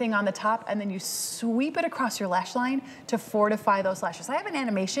the same thing on the top and then you sweep it across your lash line to fortify those lashes. I have an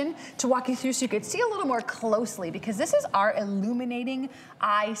animation to walk you through so you could see a little more closely, because this is our illuminating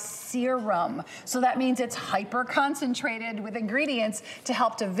eye serum. So that means it's hyper concentrated with ingredients to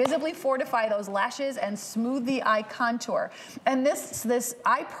help to visibly fortify those lashes and smooth the eye contour. And this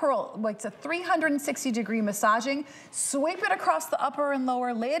eye pearl, like, it's a 360-degree massaging. Sweep it across the upper and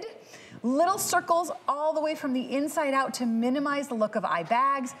lower lid. Little circles all the way from the inside out to minimize the look of eye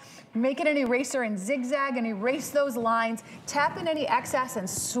bags. Make it an eraser and zigzag and erase those lines. Tap in any excess and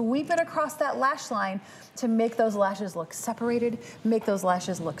sweep it across that lash line to make those lashes look separated, make those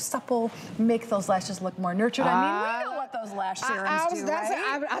lashes look supple, make those lashes look more nurtured. I mean, we know what those lash serums do,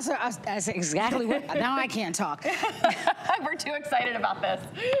 right? That's exactly what, now I can't talk. We're too excited about this.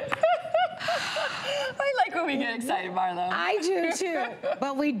 I like when we get excited, Marlo. I do too.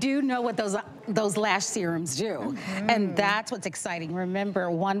 But we do know what those lash serums do. And that's what's exciting. Remember,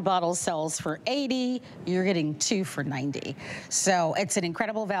 one bottle sells for $80, you're getting 2 for $90. So it's an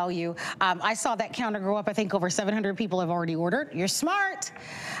incredible value. I saw that counter go up. I think over 700 people have already ordered. You're smart.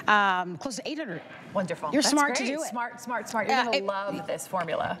 Close to 800. Wonderful. You're smart to do it. Smart, smart, smart. You're gonna love this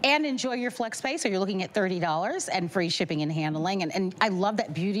formula. And enjoy your flex pay. So you're looking at $30 and free shipping and handling. And I love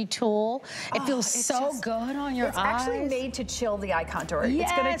that beauty tool. It feels so good on your eyes. It's actually made to chill the eye contour. Yes.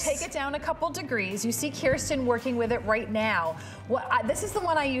 It's gonna take it down a couple degrees. You see Kirsten working with it right now. This is the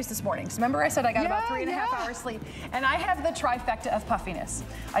one I used this morning. So remember I said I got about 3.5 hours sleep. And I have the trifecta of puffiness.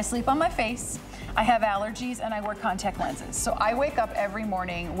 I sleep on my face, I have allergies, and I wear contact lenses. So I wake up every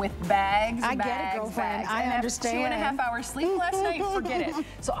morning with bags, I get it, girlfriend. I understand. 2.5 hours sleep last night, forget it.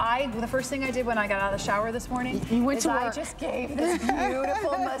 So the first thing I did when I got out of the shower this morning is I just gave this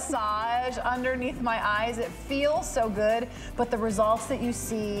beautiful massage underneath my eyes. It feels so good, but the results that you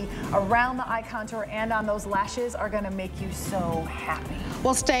see around the eye contour and on those lashes are gonna make you so happy.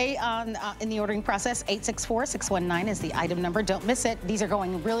 Well, stay on in the ordering process. 864-619 is the item number. Don't miss it. These are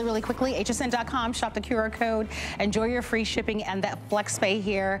going really, really quickly. hsn.com, shop the QR code, enjoy your free shipping and that flex pay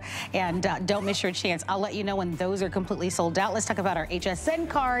here, and don't miss your chance. I'll let you know when those are completely sold out. Let's talk about our HSN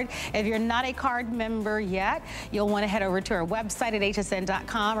card. If you're not a card member yet, you'll want to head over to our website at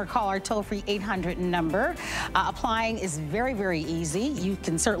hsn.com or call our toll-free 800 number. Applying is very, very easy. You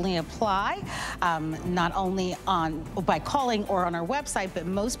can certainly apply not only by calling or on our website, but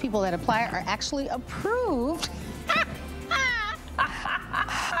most people that apply are actually approved.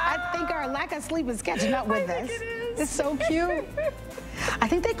 I think our lack of sleep is catching up with us. It is. It's so cute. I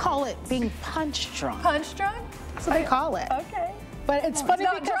think they call it being punch drunk. Punch drunk? That's what they call it. Okay. But it's funny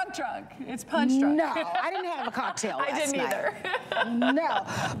not because drunk. It's punch drunk. No, I didn't have a cocktail last I didn't night. either. No,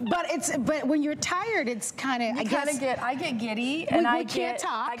 but when you're tired, it's kind of, I get giddy and I can't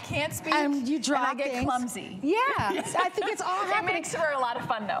talk. I can't speak. And you drop and I get things. clumsy. Yeah, I think it's all happening. It makes for a lot of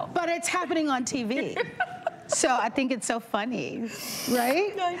fun though. But it's happening on TV. So I think it's so funny,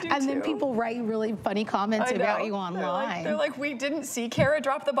 right? I do and too. then people write really funny comments about you online. They're like, we didn't see Kara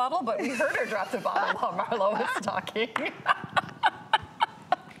drop the bottle, but we heard her drop the bottle while Marlo was talking.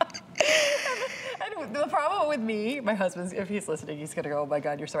 And the problem with me, my husband's, if he's listening, he's gonna go, oh my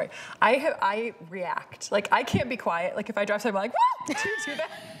God, you're so right. I react. Like, I can't be quiet. Like, if I drop something, I'm like, whoa, did you do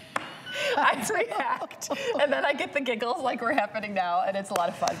that? I react, and then I get the giggles like we're happening now, and it's a lot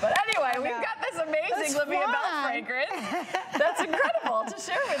of fun. But anyway, we've got this amazing Livia Bell fragrance that's incredible to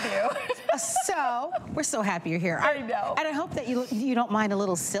share with you. So, we're so happy you're here. I know. And I hope that you don't mind a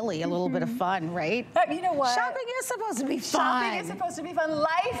little silly, a little bit of fun, right? You know what? Shopping is supposed to be fun. Shopping is supposed to be fun.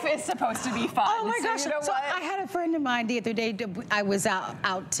 Life is supposed to be fun. Oh my gosh. You know so I had a friend of mine the other day, I was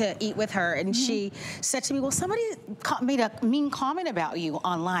out to eat with her, and she said to me, well, somebody made a mean comment about you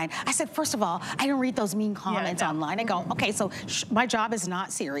online. I said, first of all, I don't read those mean comments online. I go, okay, so my job is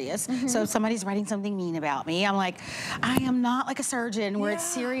not serious. So if somebody's writing something mean about me, I'm like, I am not like a surgeon where it's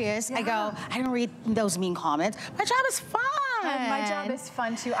serious. I go, I don't read those mean comments. My job is fun. And my job is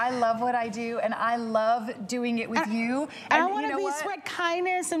fun too. I love what I do, and I love doing it with you. And I want to spread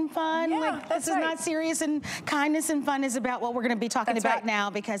kindness and fun. Yeah, like, this is not serious, and kindness and fun is about what we're going to be talking about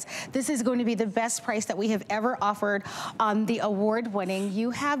now, because this is going to be the best price that we have ever offered on the award-winning. You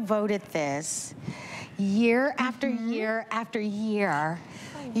have voted this year after year after year.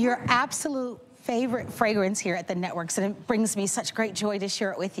 Your absolute favorite fragrance here at the networks, and it brings me such great joy to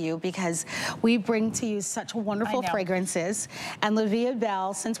share it with you, because we bring to you such wonderful fragrances. And Livia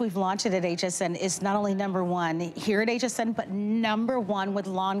Bell, since we've launched it at HSN, is not only #1 here at HSN, but #1 with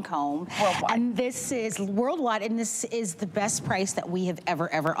Lancome. Worldwide. And this is worldwide, and this is the best price that we have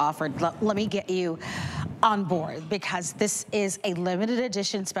ever offered. Let me get you on board, because this is a limited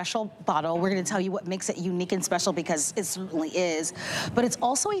edition special bottle. We're going to tell you what makes it unique and special, because it certainly is. But it's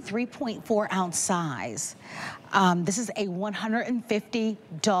also a 3.4 ounce size. This is a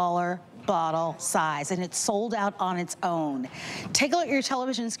 $150 bottle size, and it's sold out on its own. Take a look at your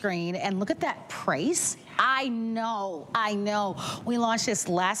television screen and look at that price. I know. We launched this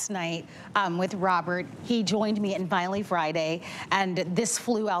last night with Robert. He joined me at Finally Friday, and this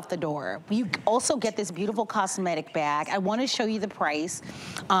flew out the door. You also get this beautiful cosmetic bag. I want to show you the price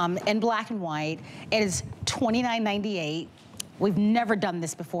in black and white. It is $29.98. We've never done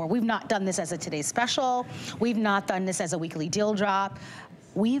this before. We've not done this as a Today's Special. We've not done this as a weekly deal drop.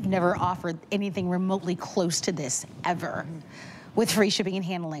 We've never offered anything remotely close to this ever, with free shipping and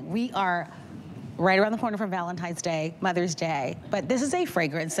handling. We are right around the corner from Valentine's Day, Mother's Day, but this is a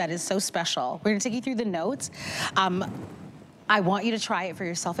fragrance that is so special. We're gonna take you through the notes. I want you to try it for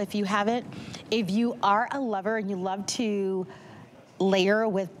yourself if you haven't. If you are a lover and you love to layer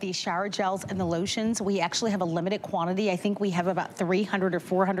with the shower gels and the lotions, we actually have a limited quantity. I think we have about 300 or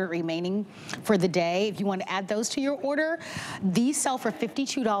 400 remaining for the day. If you want to add those to your order, these sell for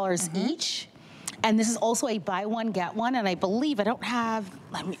 $52 each. And this is also a buy one, get one. And I believe, I don't have,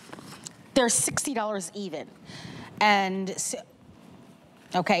 they're $60 even. And so,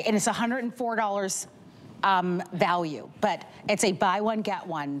 okay, and it's $104 value, but it's a buy one, get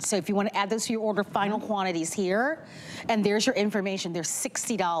one. So if you want to add those to your order, final quantities here, and there's your information. There's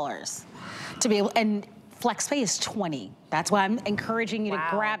 $60 to be able, and FlexPay is $20. That's why I'm encouraging you to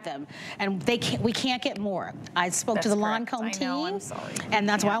grab them. And we can't get more. I spoke to the Lancome team. I know, I'm sorry. And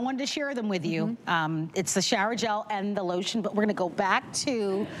that's why I wanted to share them with you. It's the shower gel and the lotion, but we're gonna go back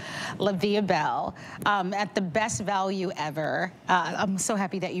to Livia Bell at the best value ever. I'm so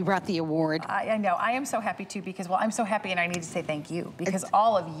happy that you brought the award. I know, I am so happy too, because, well, I'm so happy, and I need to say thank you, because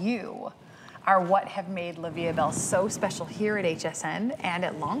all of you are what have made Livia Bell so special here at HSN and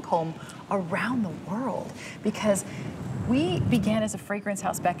at Lancome around the world. Because we began as a fragrance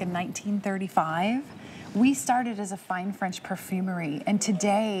house back in 1935. We started as a fine French perfumery, and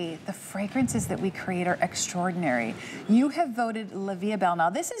today the fragrances that we create are extraordinary. You have voted Livia Bell. Now,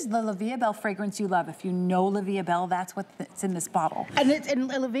 this is the Livia Bell fragrance you love. If you know Livia Bell, that's what's in this bottle. And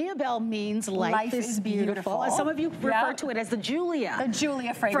Livia Bell means life is beautiful. And some of you refer to it as the Julia. The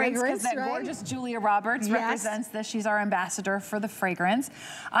Julia fragrance, because that gorgeous Julia Roberts represents this. She's our ambassador for the fragrance.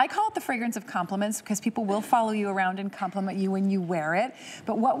 I call it the fragrance of compliments, because people will follow you around and compliment you when you wear it.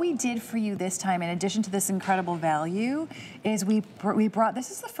 But what we did for you this time, in addition to this this incredible value is we brought, this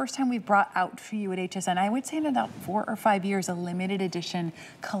is the first time we've brought out for you at HSN, I would say in about 4 or 5 years, a limited edition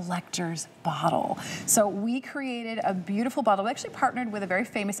collector's bottle. So we created a beautiful bottle. We actually partnered with a very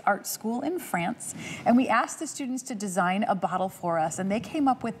famous art school in France, and we asked the students to design a bottle for us, and they came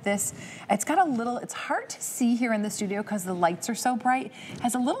up with this. It's got a little, it's hard to see here in the studio because the lights are so bright. It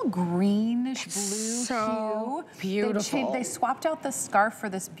has a little greenish blue hue. Beautiful. They swapped out the scarf for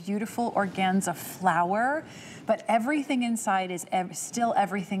this beautiful organza flower, but everything inside is still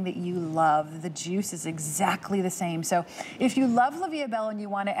everything that you love. The juice is exactly the same. So if you love La Vie Belle and you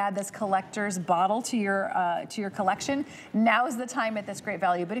want to add this collector's bottle to your collection, now is the time at this great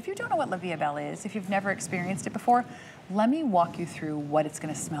value. But if you don't know what La Vie Belle is, if you've never experienced it before, let me walk you through what it's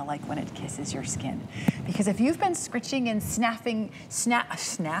going to smell like when it kisses your skin. Because if you've been scritching and snapping,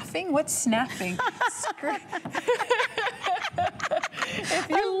 snaffing? What's snapping? If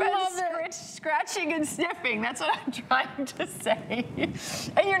you've been scratching and sniffing, that's what I'm trying to say.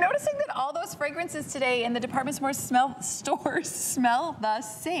 And you're noticing that all those fragrances today in the department stores smell the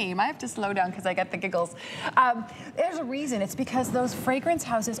same. I have to slow down because I get the giggles. There's a reason. It's because those fragrance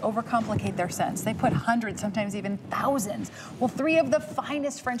houses overcomplicate their scents. They put hundreds, sometimes even thousands. Well, 3 of the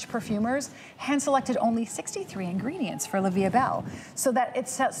finest French perfumers hand-selected only 63 ingredients for La Vie Belle, so that it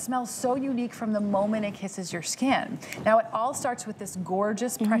smells so unique from the moment it kisses your skin. Now, it all starts with this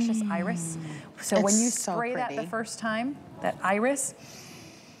gorgeous, precious iris. So when you spray that the first time, that iris,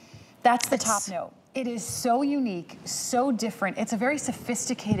 that's the top note. It is so unique, so different. It's a very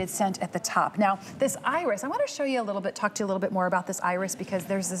sophisticated scent at the top. Now, this iris, I want to show you a little bit, talk to you a little bit more about this iris because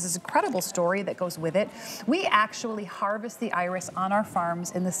there's this incredible story that goes with it. We actually harvest the iris on our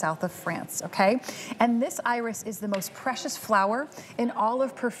farms in the south of France, okay? And this iris is the most precious flower in all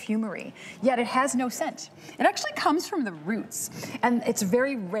of perfumery, yet it has no scent. It actually comes from the roots, and it's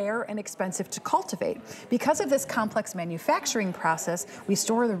very rare and expensive to cultivate. Because of this complex manufacturing process, we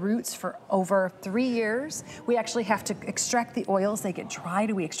store the roots for over 3 years. We actually have to extract the oils. They get dried,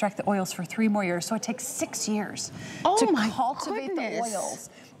 and we extract the oils for 3 more years. So it takes 6 years to cultivate the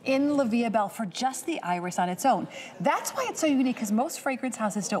oils in La Vie Belle for just the iris on its own. That's why it's so unique, because most fragrance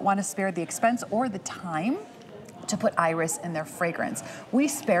houses don't want to spare the expense or the time to put iris in their fragrance. We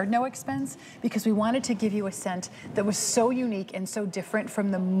spared no expense because we wanted to give you a scent that was so unique and so different from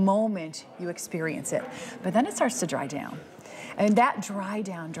the moment you experience it. But then it starts to dry down. And that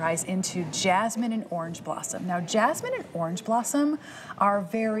dries into jasmine and orange blossom. Now, jasmine and orange blossom are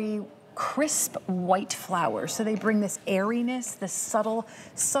very crisp white flowers. So they bring this airiness, this subtle,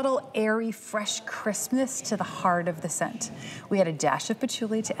 airy, fresh crispness to the heart of the scent. We had a dash of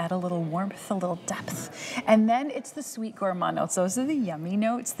patchouli to add a little warmth, a little depth. And then it's the sweet gourmand notes. Those are the yummy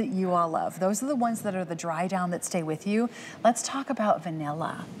notes that you all love. Those are the ones that are the dry down that stay with you. Let's talk about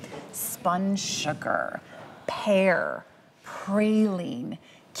vanilla, spun sugar, pear, praline,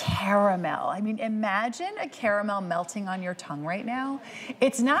 caramel. I mean, imagine a caramel melting on your tongue right now.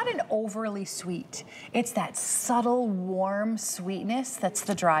 It's not an overly sweet. It's that subtle, warm sweetness that's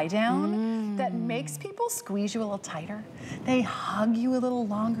the dry down that makes people squeeze you a little tighter. They hug you a little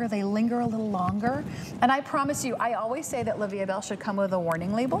longer. They linger a little longer. And I promise you, I always say that La Vie Belle should come with a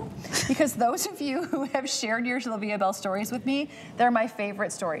warning label, because those of you who have shared your La Vie Belle stories with me, they're my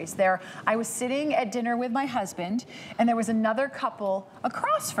favorite stories. I was sitting at dinner with my husband, and there was another couple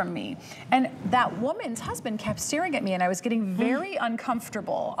across from me, and that woman's husband kept staring at me, and I was getting very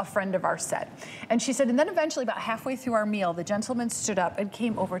uncomfortable. A friend of ours said, and she said, and then eventually about halfway through our meal, the gentleman stood up and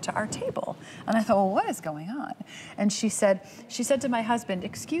came over to our table, and I thought, well, what is going on? And she said to my husband,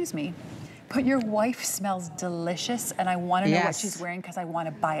 excuse me, but your wife smells delicious, and I want to know what she's wearing because I want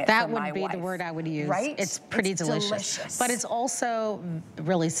to buy it for my wife. That would be the word I would use. Right? It's pretty delicious. But it's also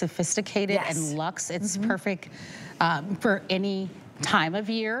really sophisticated and luxe. It's perfect for any time of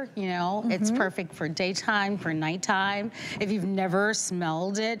year, you know. It's perfect for daytime, for nighttime. If you've never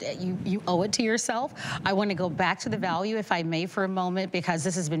smelled it, you owe it to yourself. I want to go back to the value, if I may, for a moment, because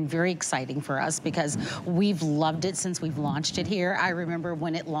this has been very exciting for us, because we've loved it since we've launched it here. I remember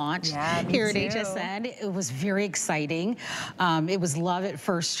when it launched here at HSN. It was very exciting. It was love at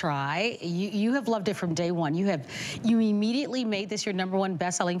first try. You have loved it from day one. You immediately made this your #1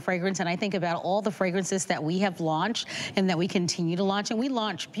 best-selling fragrance, and I think about all the fragrances that we have launched and that we continue to launching. We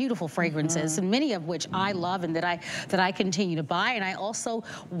launch beautiful fragrances, and many of which I love and that I continue to buy, and I also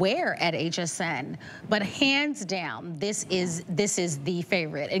wear at HSN. But hands down, this is the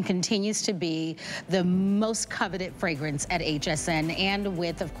favorite and continues to be the most coveted fragrance at HSN, and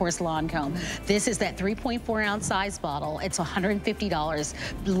with, of course, Lancome. This is that 3.4 ounce size bottle. It's $150.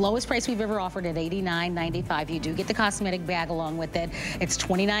 The lowest price we've ever offered at $89.95. You do get the cosmetic bag along with it. It's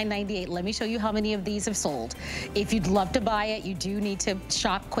 $29.98. Let me show you how many of these have sold. If you'd love to buy it, you do need to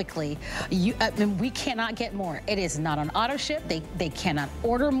shop quickly. We cannot get more. It is not on auto ship. They cannot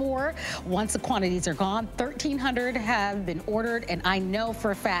order more. Once the quantities are gone, 1,300 have been ordered, and I know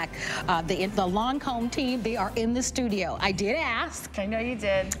for a fact the Lancome team, they are in the studio. I did ask. I know you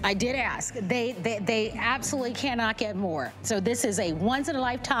did. I did ask. They absolutely cannot get more. So this is a once in a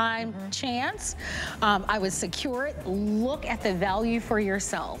lifetime chance. I would secure it. Look at the value for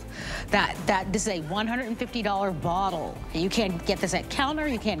yourself. This is a $150 bottle. You can't get this at counter.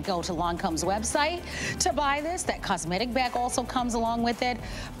 You can't go to Lancome's website to buy this. That cosmetic bag also comes along with it.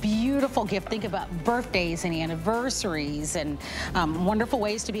 Beautiful gift. Think about birthdays and anniversaries and wonderful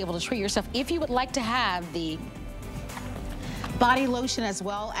ways to be able to treat yourself. If you would like to have the body lotion as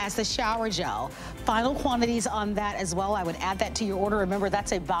well as the shower gel, final quantities on that as well. I would add that to your order. Remember,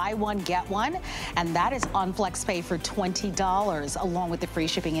 that's a buy one, get one, and that is on FlexPay for $20 along with the free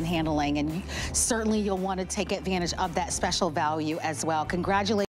shipping and handling. And certainly you'll want to take advantage of that special value as well. Congratulations.